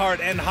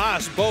 Reinhardt and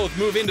Haas both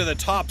move into the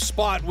top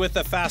spot with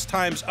the fast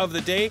times of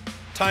the day.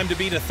 Time to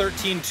beat a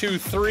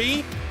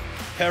 13.23.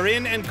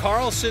 Perrin and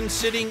Carlson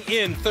sitting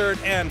in third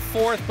and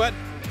fourth, but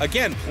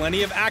again,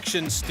 plenty of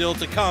action still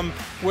to come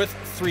with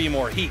 3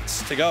 more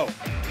heats to go.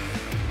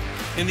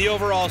 In the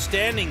overall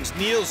standings,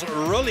 Niels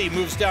Rulli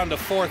moves down to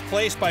 4th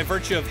place by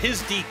virtue of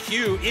his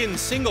DQ in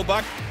single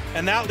buck,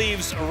 and that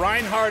leaves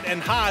Reinhardt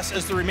and Haas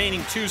as the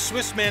remaining 2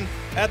 Swiss men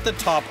at the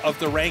top of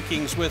the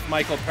rankings, with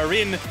Michael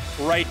Perrin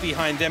right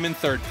behind them in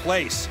 3rd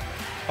place.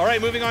 All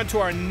right, moving on to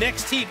our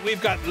next heat,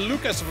 we've got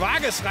Lukas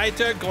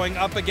Wagesreiter going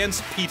up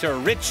against Peter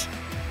Rich.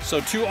 So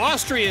 2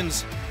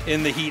 Austrians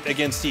in the heat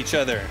against each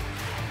other.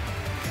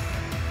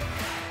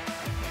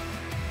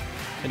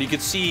 And you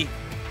can see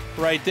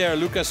right there,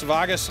 Lukas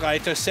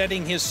Wagesreiter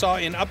setting his saw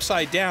in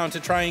upside down to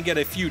try and get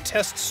a few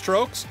test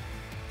strokes.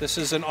 This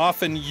is an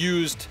often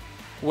used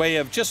way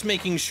of just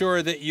making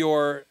sure that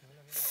your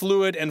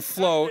fluid and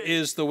flow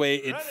is the way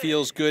it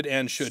feels good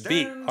and should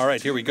be. All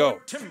right, here we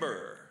go.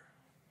 Timber.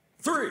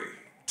 3,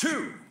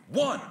 2,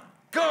 1,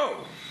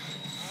 go!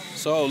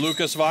 So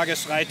Lukas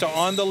Wagesreiter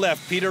on the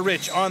left, Peter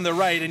Rich on the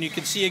right, and you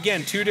can see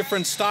again 2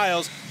 different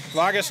styles.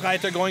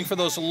 Wagesreiter going for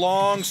those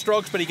long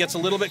strokes, but he gets a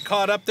little bit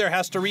caught up there,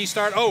 has to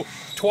restart. Oh,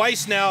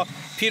 twice now.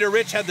 Peter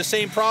Rich had the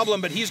same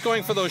problem, but he's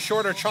going for those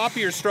shorter,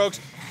 choppier strokes,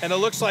 and it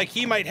looks like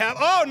he might have...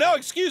 Oh, no,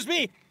 excuse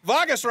me.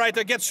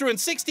 Wagesreiter gets through in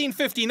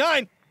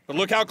 16.59, but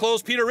look how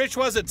close Peter Rich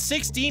was at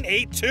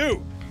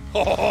 16.82.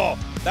 Oh,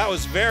 that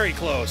was very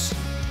close.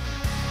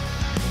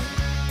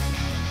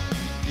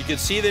 You can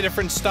see the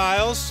different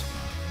styles.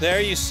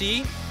 There you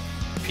see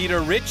Peter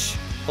Rich,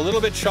 a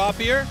little bit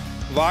choppier.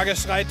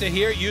 Wagesreiter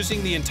here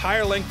using the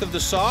entire length of the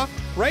saw.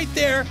 Right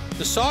there,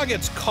 the saw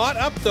gets caught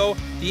up though.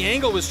 The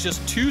angle was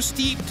just too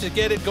steep to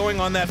get it going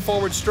on that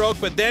forward stroke,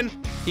 but then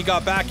he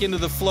got back into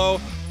the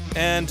flow.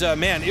 And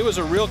man, it was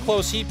a real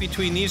close heat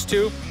between these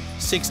two,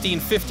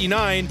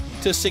 16.59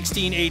 to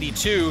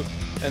 16.82.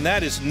 And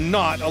that is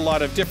not a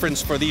lot of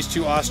difference for these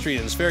 2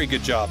 Austrians. Very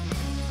good job.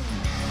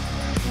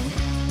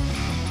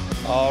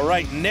 All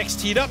right, next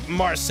heat up,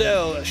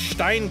 Marcel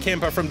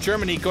Steinkemper from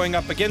Germany going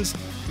up against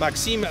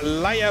Maxime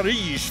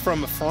Layarige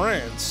from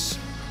France.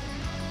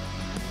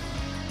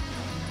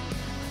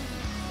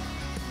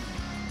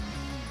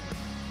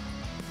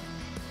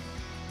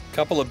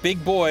 Couple of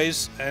big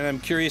boys, and I'm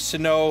curious to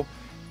know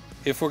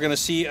if we're going to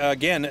see,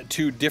 again,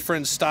 2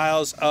 different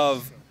styles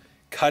of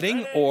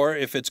cutting, or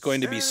if it's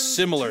going to be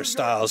similar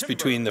styles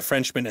between the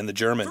Frenchman and the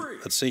German.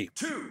 Let's see.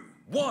 2,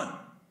 1,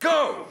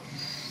 go!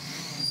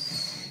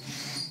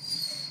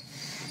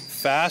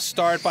 Fast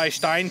start by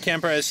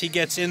Steinkemper as he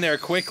gets in there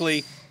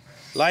quickly.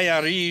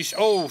 Layarige,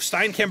 oh,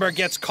 Steinkemper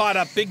gets caught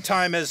up big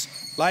time as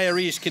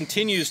Layarige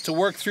continues to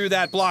work through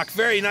that block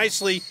very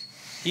nicely.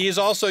 He is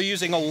also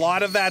using a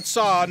lot of that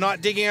saw,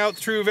 not digging out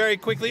through very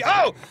quickly.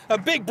 Oh, a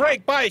big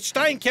break by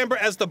Steinkemper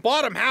as the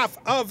bottom half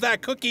of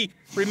that cookie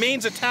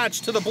remains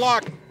attached to the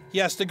block. He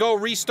has to go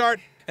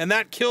restart, and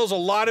that kills a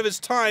lot of his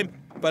time.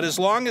 But as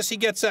long as he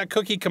gets that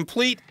cookie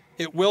complete,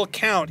 it will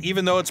count,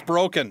 even though it's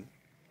broken.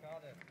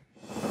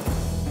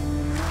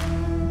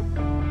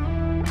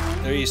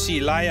 There you see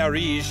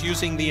Layarige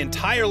using the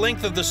entire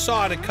length of the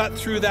saw to cut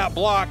through that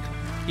block.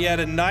 He had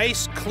a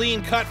nice,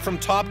 clean cut from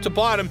top to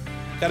bottom.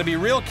 Got to be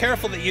real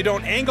careful that you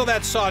don't angle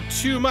that saw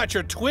too much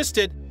or twist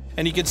it.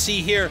 And you can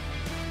see here,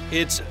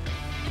 it's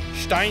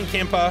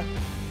Steinkemper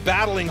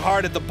battling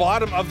hard at the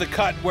bottom of the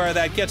cut where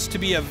that gets to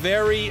be a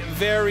very,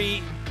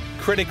 very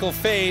critical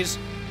phase.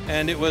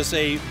 And it was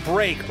a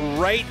break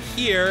right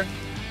here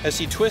as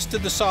he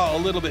twisted the saw a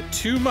little bit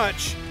too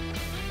much.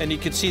 And you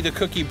can see the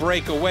cookie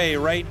break away,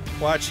 right?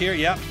 Watch here,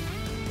 yep.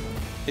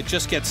 It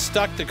just gets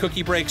stuck, the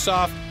cookie breaks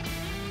off.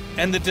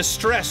 And the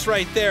distress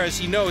right there, as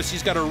he knows,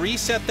 he's got to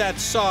reset that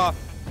saw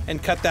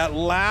and cut that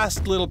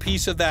last little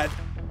piece of that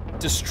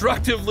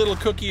destructive little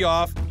cookie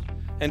off.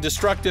 And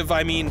destructive,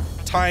 I mean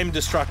time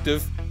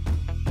destructive.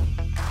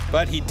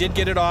 But he did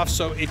get it off,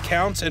 so it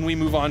counts, and we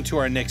move on to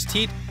our next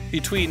heat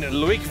between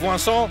Loïc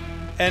Voinson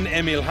and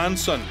Emil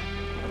Hansson.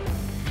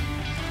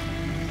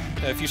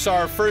 If you saw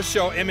our first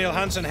show, Emil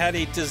Hansen had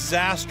a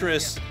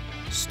disastrous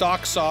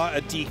stock saw, a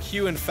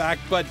DQ in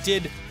fact, but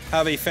did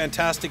have a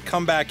fantastic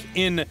comeback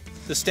in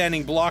the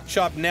standing block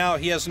chop. Now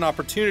he has an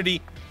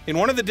opportunity in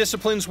one of the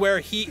disciplines where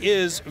he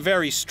is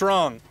very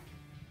strong.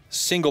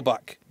 Single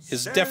buck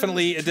is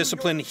definitely a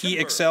discipline he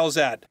excels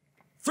at.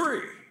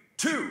 3,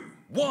 2,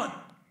 1,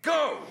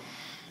 go!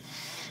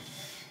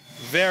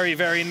 Very,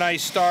 very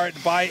nice start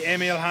by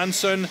Emil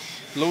Hansen.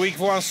 Loïc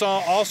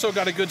Voisin also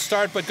got a good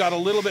start, but got a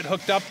little bit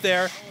hooked up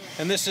there.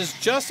 And this is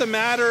just a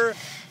matter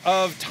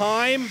of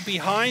time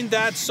behind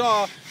that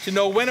saw to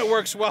know when it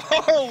works well.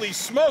 Holy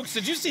smokes,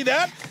 did you see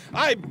that?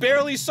 I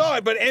barely saw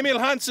it, but Emil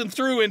Hansen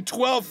threw in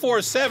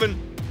 12.47,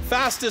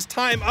 fastest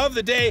time of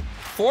the day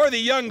for the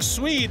young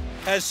Swede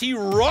as he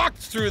rocked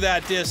through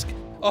that disc.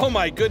 Oh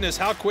my goodness,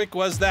 how quick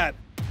was that?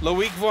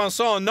 Loïc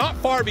Voisin not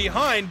far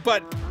behind,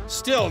 but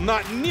still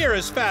not near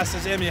as fast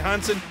as Emil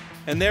Hansen.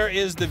 And there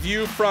is the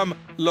view from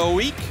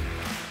Loïc.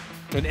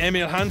 And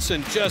Emil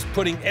Hansen just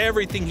putting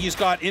everything he's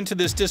got into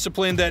this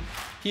discipline that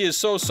he is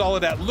so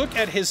solid at. Look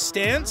at his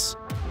stance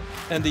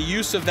and the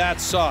use of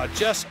that saw.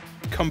 Just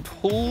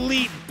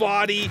complete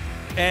body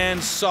and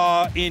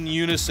saw in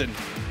unison.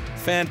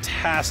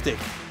 Fantastic.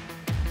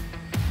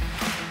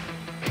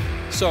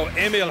 So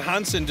Emil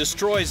Hansen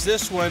destroys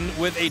this one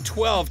with a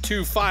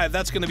 12.25.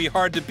 That's going to be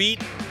hard to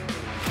beat.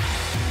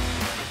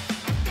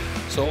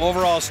 So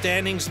overall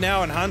standings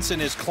now, and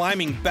Hansen is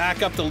climbing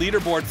back up the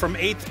leaderboard from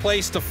 8th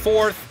place to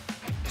 4th.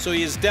 So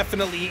he is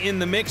definitely in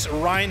the mix.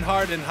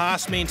 Reinhardt and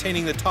Haas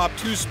maintaining the top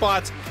 2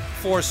 spots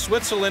for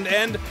Switzerland,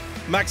 and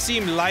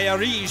Maxime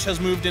Layarige has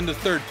moved into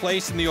 3rd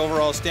place in the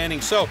overall standing.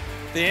 So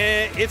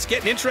it's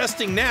getting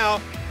interesting now,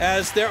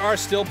 as there are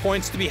still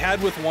points to be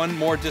had with one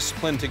more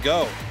discipline to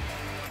go.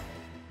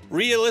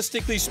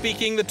 Realistically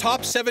speaking, the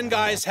top 7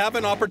 guys have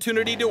an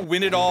opportunity to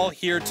win it all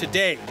here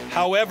today.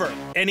 However,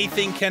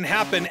 anything can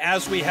happen,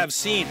 as we have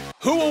seen.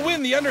 Who will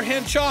win the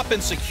underhand chop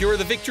and secure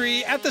the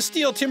victory at the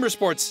STIHL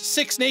Timbersports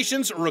Six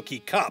Nations Rookie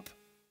Cup?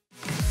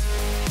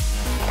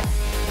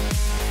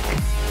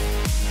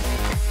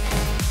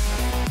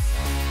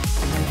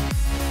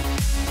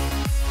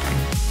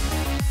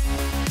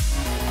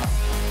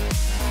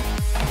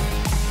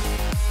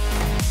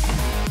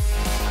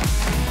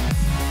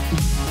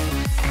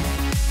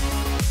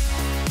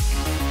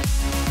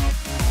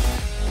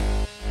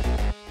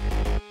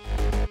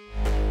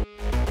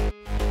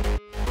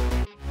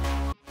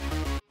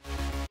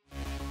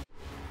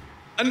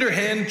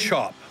 Underhand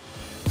chop.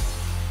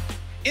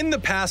 In the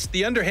past,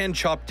 the underhand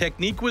chop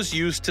technique was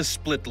used to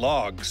split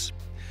logs.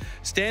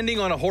 Standing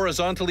on a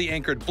horizontally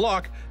anchored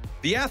block,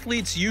 the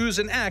athletes use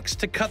an axe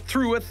to cut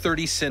through a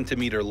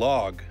 30-centimeter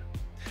log.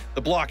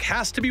 The block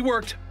has to be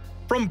worked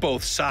from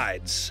both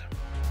sides.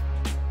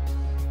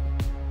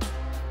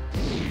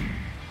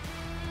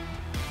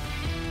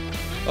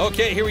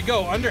 Okay, here we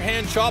go.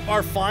 Underhand chop,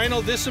 our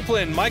final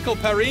discipline. Michael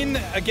Perrin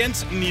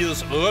against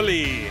Niels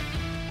Rulli.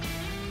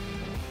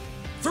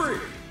 3,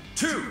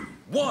 2,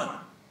 1,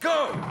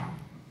 go!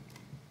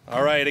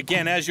 All right,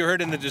 again, as you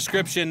heard in the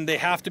description, they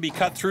have to be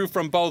cut through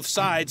from both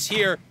sides.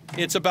 Here,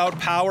 it's about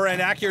power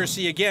and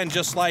accuracy again,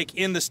 just like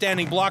in the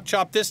standing block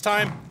chop. This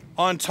time,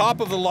 on top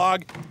of the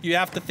log, you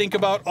have to think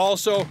about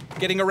also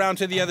getting around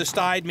to the other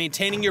side,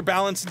 maintaining your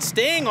balance, and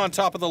staying on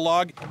top of the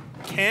log.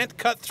 Can't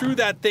cut through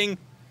that thing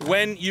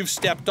when you've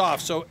stepped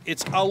off. So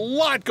it's a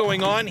lot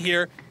going on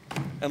here.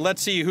 And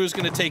let's see who's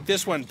going to take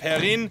this one.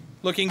 Perrin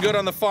looking good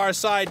on the far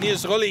side.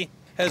 Niels Rulli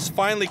has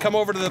finally come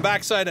over to the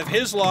backside of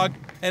his log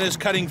and is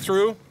cutting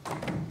through.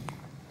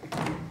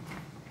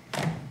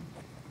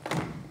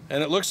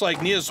 And it looks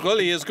like Niels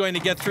Rulli is going to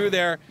get through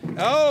there.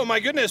 Oh my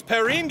goodness,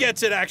 Perrin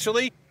gets it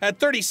actually at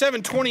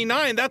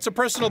 37.29. That's a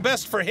personal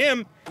best for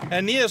him.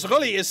 And Niels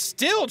Rulli is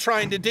still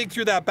trying to dig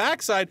through that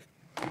backside.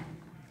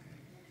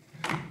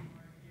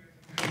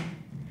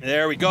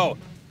 There we go.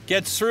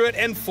 Gets through it,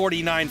 and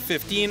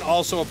 49.15,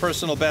 also a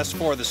personal best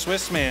for the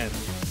Swiss man.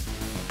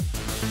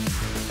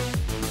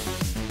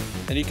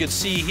 And you can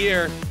see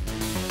here,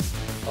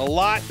 a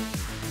lot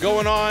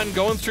going on,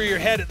 going through your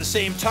head at the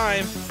same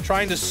time,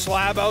 trying to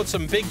slab out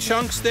some big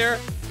chunks there,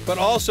 but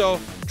also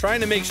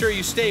trying to make sure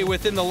you stay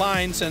within the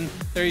lines. And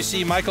there you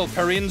see Michael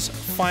Perrin's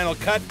final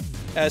cut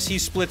as he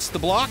splits the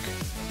block.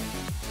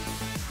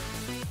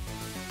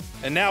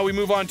 And now we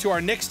move on to our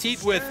next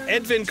heat with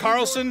Edvin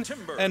Karlsson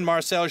and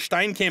Marcel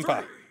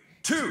Steinkemper.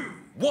 3, 2,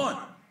 1,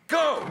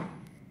 go!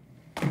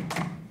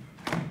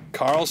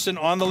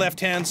 Karlsson on the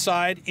left-hand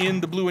side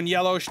in the blue and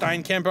yellow,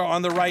 Steinkemper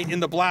on the right in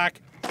the black.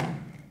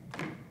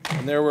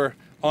 And there we're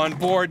on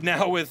board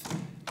now with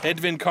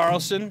Edvin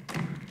Karlsson.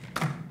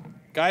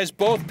 Guys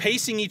both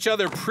pacing each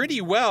other pretty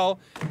well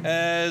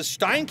as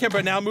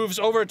Steinkemper now moves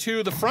over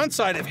to the front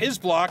side of his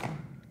block.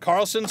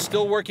 Karlsson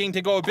still working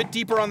to go a bit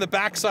deeper on the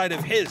back side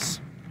of his.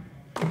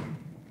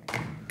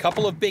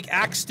 Couple of big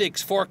axe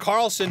sticks for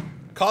Karlsson,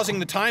 causing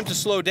the time to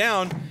slow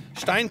down.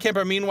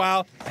 Steinkemper,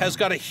 meanwhile, has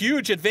got a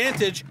huge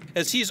advantage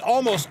as he's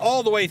almost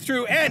all the way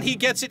through, and he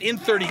gets it in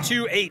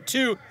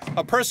 32.82,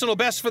 a personal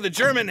best for the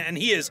German, and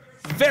he is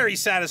very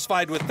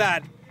satisfied with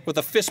that. with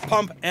a fist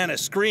pump and a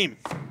scream.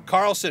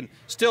 Carlson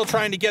still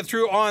trying to get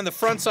through on the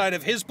front side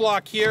of his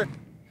block here.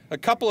 A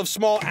couple of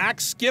small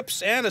axe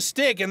skips and a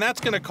stick, and that's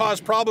going to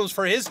cause problems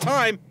for his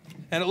time.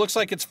 And it looks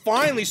like it's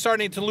finally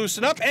starting to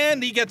loosen up,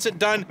 and he gets it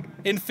done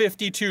in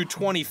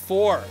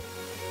 52-24.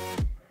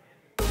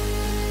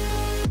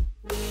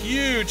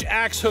 Huge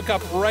axe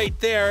hookup right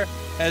there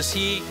as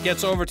he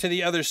gets over to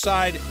the other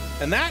side.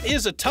 And that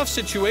is a tough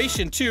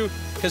situation too,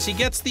 because he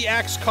gets the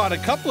axe caught a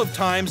couple of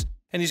times,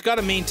 and he's got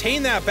to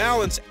maintain that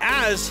balance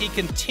as he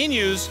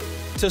continues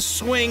to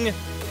swing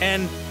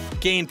and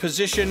gain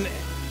position.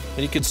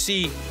 And you can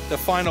see the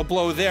final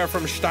blow there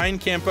from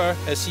Steinkemper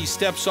as he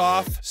steps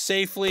off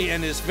safely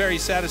and is very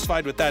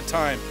satisfied with that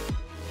time.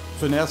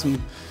 Für den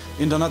ersten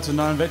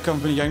internationalen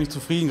Wettkampf bin ich eigentlich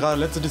zufrieden. Gerade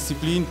letzte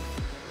Disziplin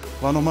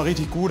war noch mal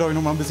richtig gut, habe ich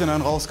noch mal ein bisschen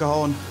einen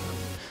rausgehauen.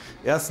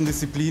 Ersten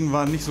Disziplinen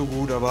waren nicht so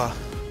gut, aber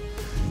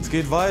es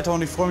geht weiter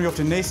und ich freue mich auf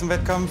den nächsten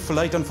Wettkampf,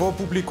 vielleicht dann vor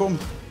Publikum.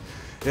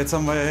 Jetzt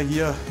haben wir ja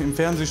hier im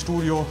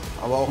Fernsehstudio,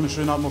 aber auch eine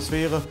schöne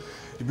Atmosphäre.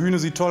 Die Bühne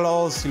sieht toll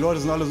aus, die Leute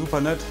sind alle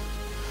super nett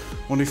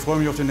und ich freue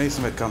mich auf den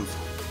nächsten Wettkampf.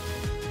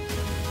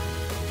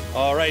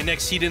 All right,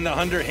 next heat in the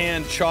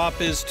underhand chop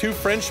is two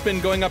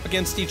Frenchmen going up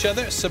against each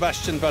other.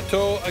 Sébastien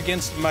Bateau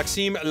against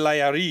Maxime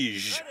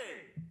Layarige.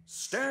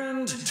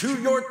 Stand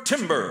to your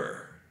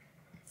timber.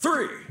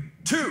 3,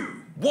 2,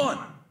 1,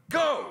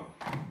 go!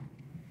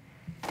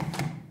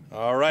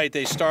 All right,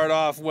 they start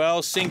off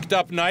well, synced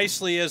up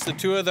nicely as the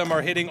two of them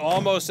are hitting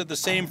almost at the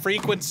same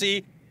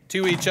frequency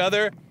to each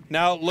other.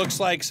 Now it looks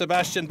like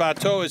Sébastien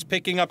Bateau is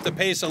picking up the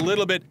pace a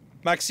little bit.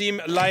 Maxime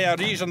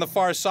Layarige on the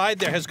far side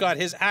there has got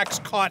his axe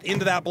caught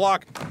into that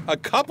block a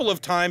couple of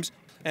times.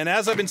 And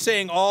as I've been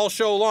saying all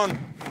show long,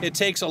 it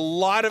takes a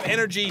lot of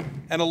energy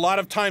and a lot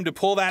of time to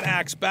pull that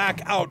axe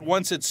back out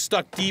once it's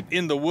stuck deep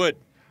in the wood.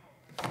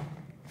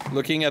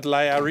 Looking at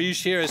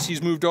Layarige here as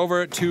he's moved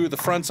over to the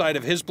front side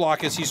of his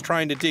block as he's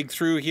trying to dig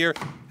through here.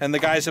 And the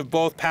guys have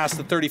both passed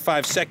the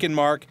 35-second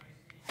mark.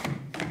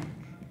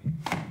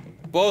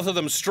 Both of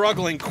them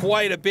struggling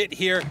quite a bit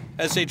here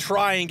as they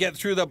try and get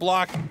through the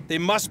block. They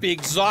must be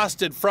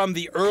exhausted from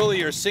the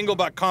earlier single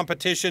buck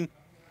competition.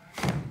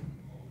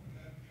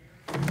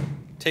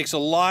 Takes a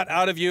lot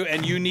out of you,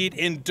 and you need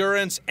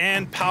endurance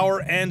and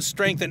power and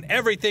strength and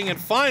everything. And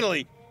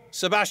finally,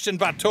 Sébastien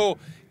Bateau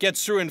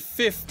gets through in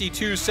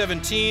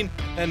 52-17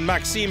 and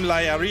Maxime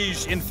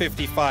Layarige in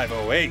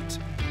 55-08.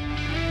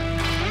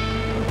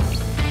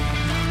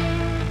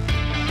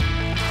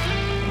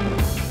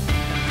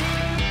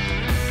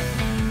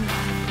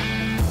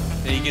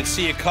 And you can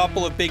see a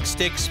couple of big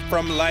sticks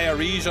from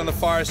Layarige on the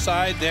far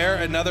side there.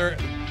 Another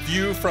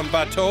view from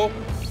Bateau.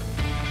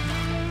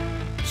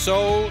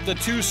 So the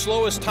two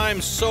slowest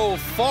times so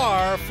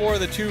far for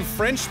the two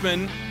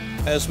Frenchmen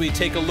as we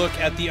take a look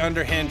at the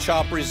underhand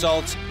chop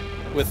results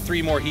with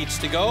 3 more heats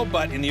to go.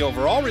 But in the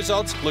overall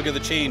results, look at the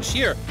change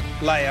here.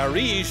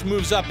 Layarige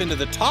moves up into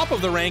the top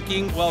of the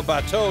ranking while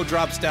Bateau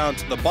drops down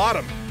to the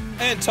bottom.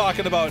 And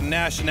talking about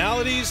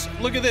nationalities,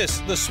 look at this.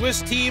 The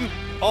Swiss team,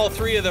 all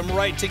 3 of them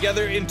right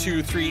together in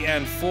 2, 3,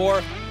 and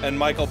 4. And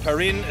Michael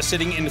Perrin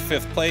sitting in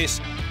 5th place.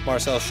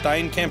 Marcel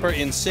Steinkemper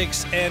in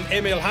 6th, and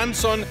Emil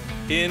Hansson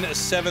in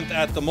 7th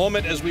at the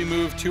moment as we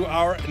move to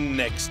our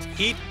next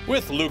heat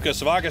with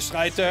Lukas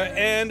Wageschreiter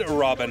and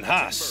Robin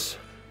Haas.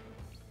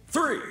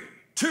 3,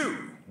 2,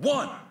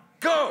 1,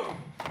 go!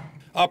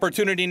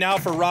 Opportunity now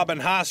for Robin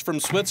Haas from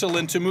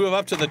Switzerland to move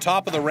up to the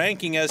top of the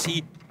ranking as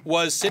he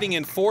was sitting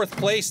in 4th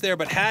place there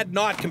but had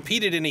not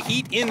competed in a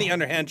heat in the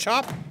underhand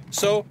chop.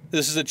 So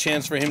this is a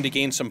chance for him to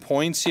gain some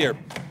points here.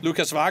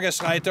 Lukas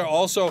Wageschreiter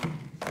also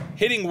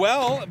hitting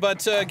well,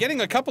 but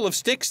getting a couple of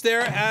sticks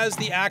there as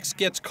the axe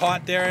gets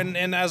caught there.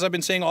 And as I've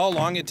been saying all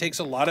along, it takes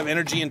a lot of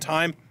energy and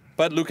time.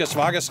 But Lukas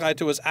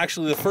Wageschreiter was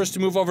actually the first to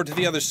move over to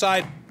the other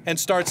side and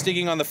starts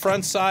digging on the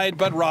front side.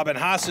 But Robin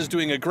Haas is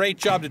doing a great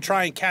job to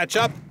try and catch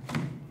up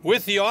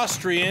with the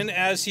Austrian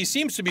as he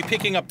seems to be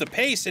picking up the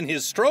pace in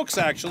his strokes,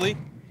 actually.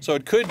 So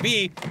it could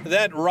be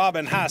that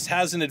Robin Haas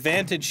has an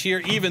advantage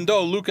here, even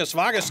though Lukas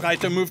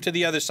Wageschreiter moved to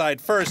the other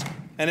side first.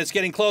 And it's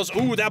getting close.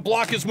 Ooh, that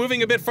block is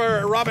moving a bit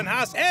for Robin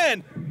Haas,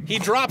 and he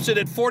drops it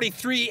at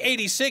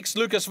 43.86.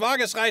 Lukas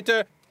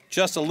Wageschreiter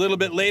just a little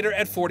bit later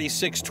at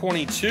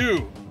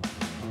 46.22.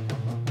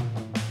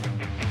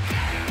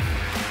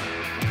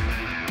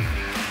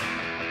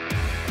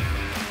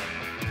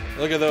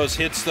 Look at those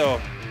hits, though.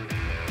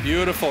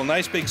 Beautiful.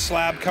 Nice big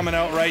slab coming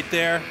out right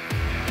there.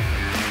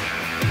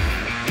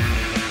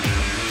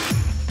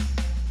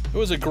 It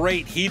was a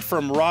great heat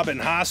from Robin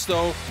Haas,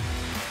 though.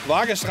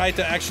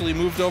 Wageschreiter actually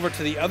moved over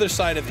to the other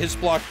side of his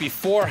block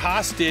before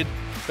Haas did,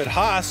 but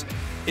Haas,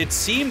 it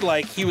seemed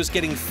like he was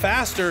getting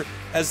faster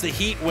as the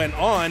heat went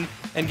on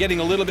and getting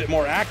a little bit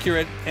more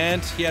accurate,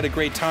 and he had a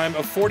great time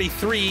of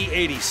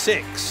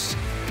 43.86.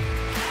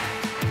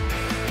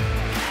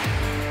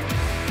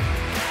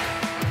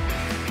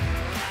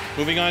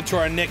 Moving on to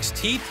our next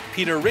heat,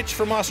 Peter Rich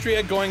from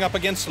Austria going up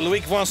against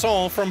Loïc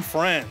Vincent from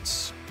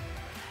France.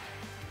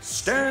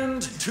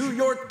 Stand to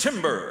your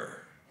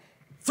timber.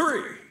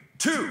 3,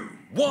 2,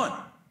 1,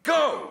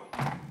 go!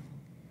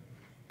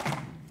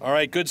 All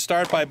right, good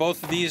start by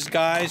both of these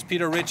guys.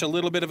 Peter Rich, a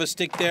little bit of a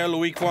stick there.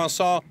 Loic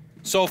Voisin,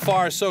 so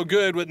far so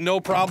good with no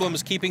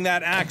problems keeping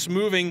that axe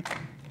moving.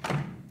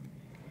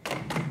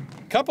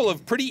 Couple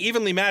of pretty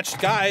evenly matched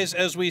guys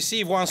as we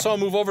see Voisin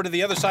move over to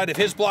the other side of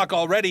his block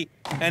already,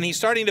 and he's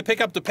starting to pick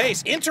up the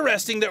pace.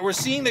 Interesting that we're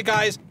seeing the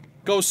guys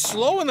go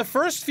slow in the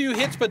first few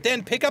hits, but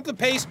then pick up the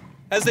pace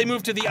as they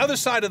move to the other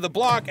side of the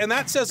block, and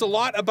that says a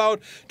lot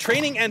about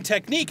training and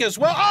technique as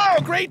well.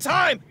 Oh, great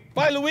time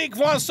by Loic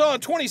Voisin,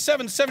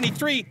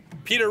 27.73.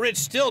 Peter Rich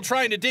still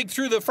trying to dig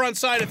through the front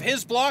side of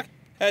his block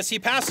as he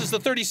passes the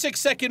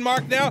 36-second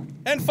mark now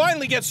and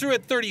finally gets through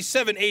at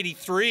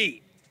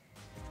 37.83.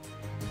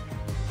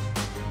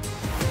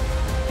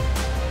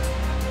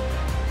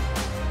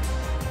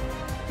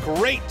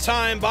 Great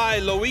time by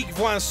Loic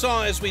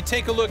Voisin as we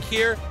take a look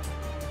here.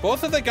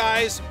 Both of the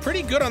guys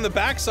pretty good on the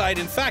backside.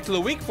 In fact,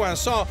 Loic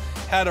Voisin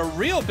had a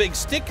real big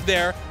stick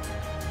there,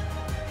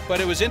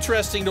 but it was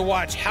interesting to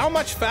watch how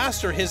much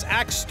faster his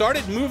axe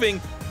started moving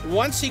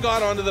once he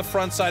got onto the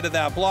front side of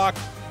that block,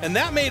 and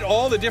that made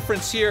all the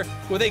difference here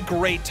with a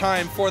great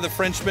time for the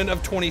Frenchman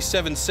of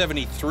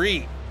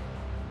 27.73.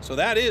 So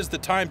that is the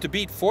time to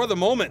beat for the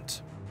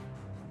moment.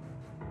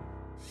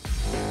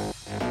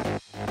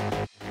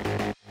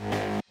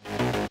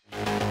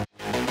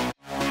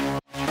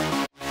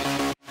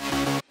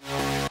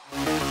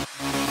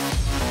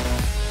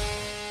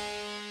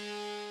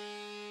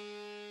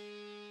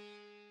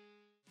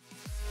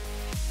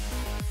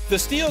 The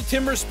STIHL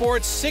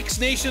Timbersports Six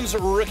Nations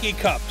Rookie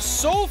Cup.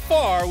 So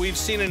far, we've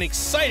seen an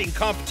exciting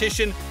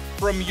competition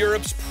from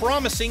Europe's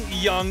promising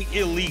young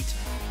elite.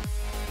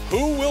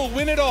 Who will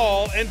win it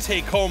all and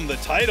take home the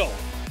title?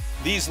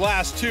 These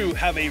last two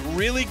have a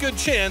really good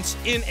chance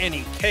in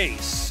any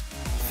case.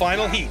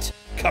 Final heat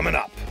coming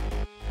up.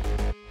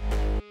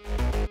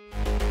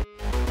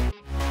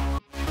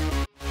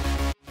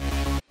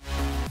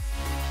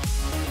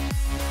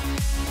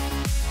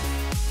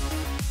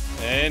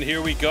 And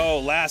here we go,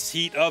 last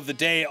heat of the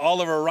day.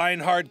 Oliver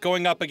Reinhardt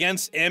going up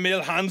against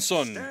Emil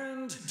Hansson.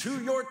 Stand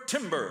to your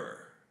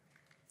timber.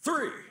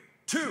 3,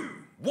 2,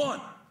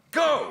 1,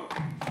 go!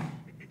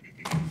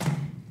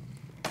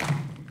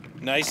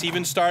 Nice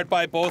even start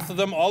by both of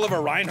them.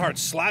 Oliver Reinhardt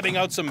slabbing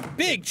out some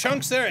big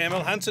chunks there.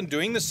 Emil Hansson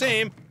doing the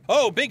same.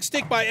 Oh, big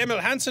stick by Emil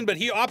Hansson, but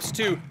he opts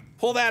to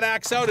pull that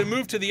axe out and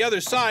move to the other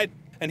side.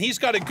 And he's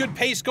got a good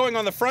pace going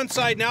on the front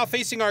side now,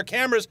 facing our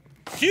cameras.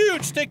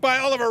 Huge stick by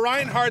Oliver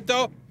Reinhardt,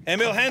 though.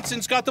 Emil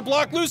Hansson's got the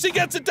block loose. He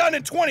gets it done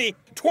in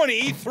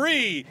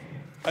 20.23.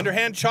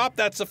 Underhand chop,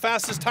 that's the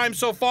fastest time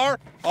so far.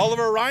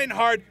 Oliver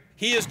Reinhardt,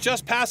 he is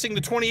just passing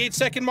the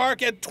 28-second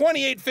mark at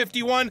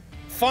 28.51.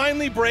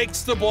 Finally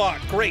breaks the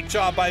block. Great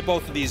job by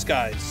both of these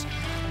guys.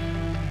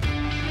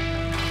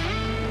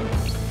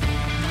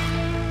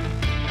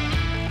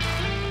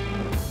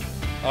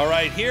 All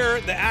right,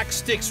 here the axe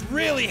sticks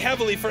really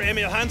heavily for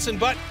Emil Hansson,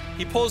 but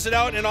he pulls it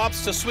out and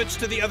opts to switch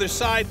to the other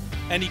side.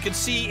 And you can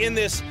see in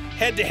this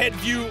head-to-head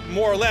view,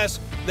 more or less,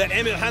 that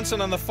Emil Hansson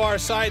on the far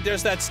side,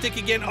 there's that stick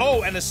again.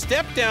 Oh, and a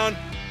step down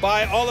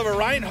by Oliver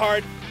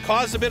Reinhardt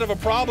caused a bit of a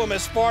problem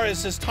as far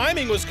as his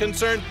timing was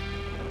concerned.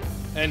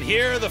 And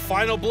here, the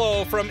final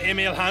blow from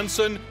Emil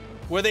Hansson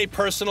with a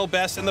personal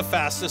best and the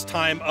fastest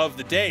time of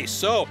the day.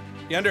 So,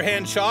 the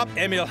underhand chop,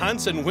 Emil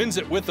Hansson wins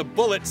it with a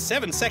bullet,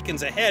 7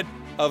 seconds ahead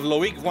of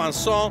Loic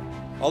Voisin.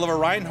 Oliver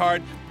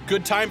Reinhardt,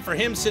 good time for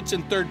him, sits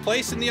in third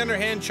place in the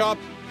underhand chop.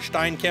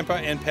 Steinkemper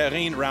and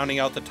Perrin rounding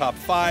out the top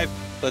 5.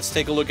 Let's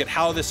take a look at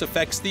how this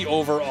affects the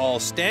overall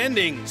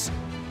standings.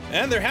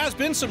 And there has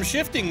been some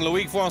shifting.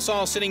 Loic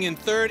Voisin sitting in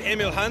third.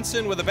 Emil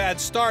Hansson with a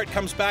bad start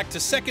comes back to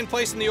second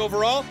place in the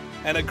overall.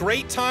 And a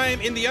great time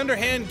in the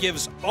underhand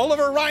gives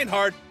Oliver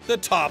Reinhardt the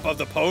top of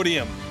the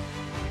podium.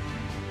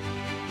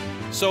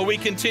 So we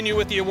continue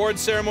with the award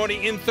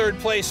ceremony. In third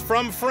place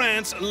from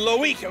France,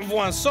 Loic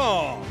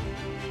Voisin.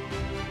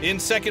 In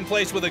second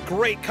place with a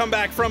great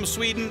comeback from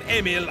Sweden,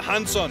 Emil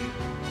Hansson.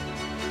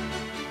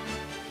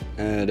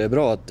 Det är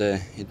bra att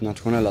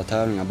internationella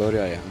tävlingar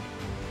börjar igen.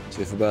 Så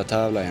vi får börja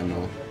tävla igen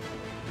och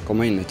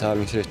komma in i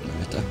tävlingsrytmen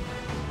lite.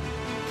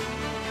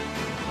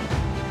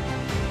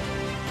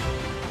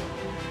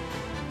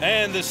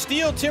 And the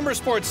STIHL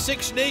Timbersports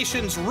Six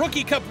Nations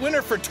Rookie Cup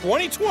winner for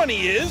 2020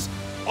 is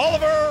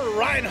Oliver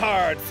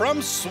Reinhardt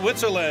from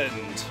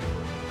Switzerland.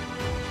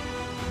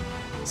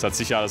 Es hat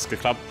sicher alles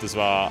geklappt, es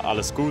war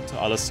alles gut,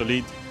 alles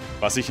solid.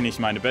 War sicher nicht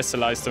meine beste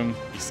Leistung,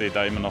 ich sehe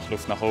da immer noch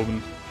Luft nach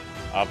oben,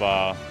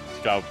 aber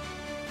ich glaube,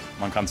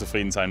 man kann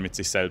zufrieden sein mit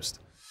sich selbst.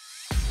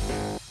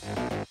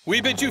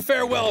 We bid you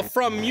farewell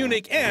from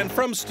Munich and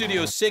from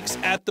Studio 6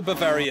 at the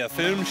Bavaria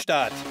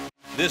Filmstadt.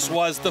 This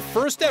was the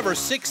first ever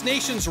Six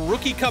Nations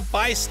Rookie Cup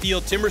by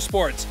STIHL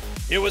Timbersports.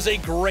 It was a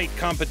great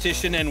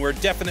competition, and we're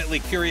definitely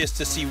curious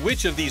to see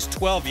which of these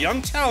 12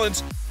 young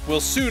talents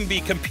will soon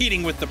be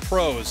competing with the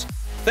pros.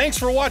 Thanks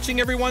for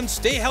watching, everyone.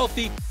 Stay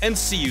healthy and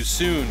see you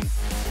soon.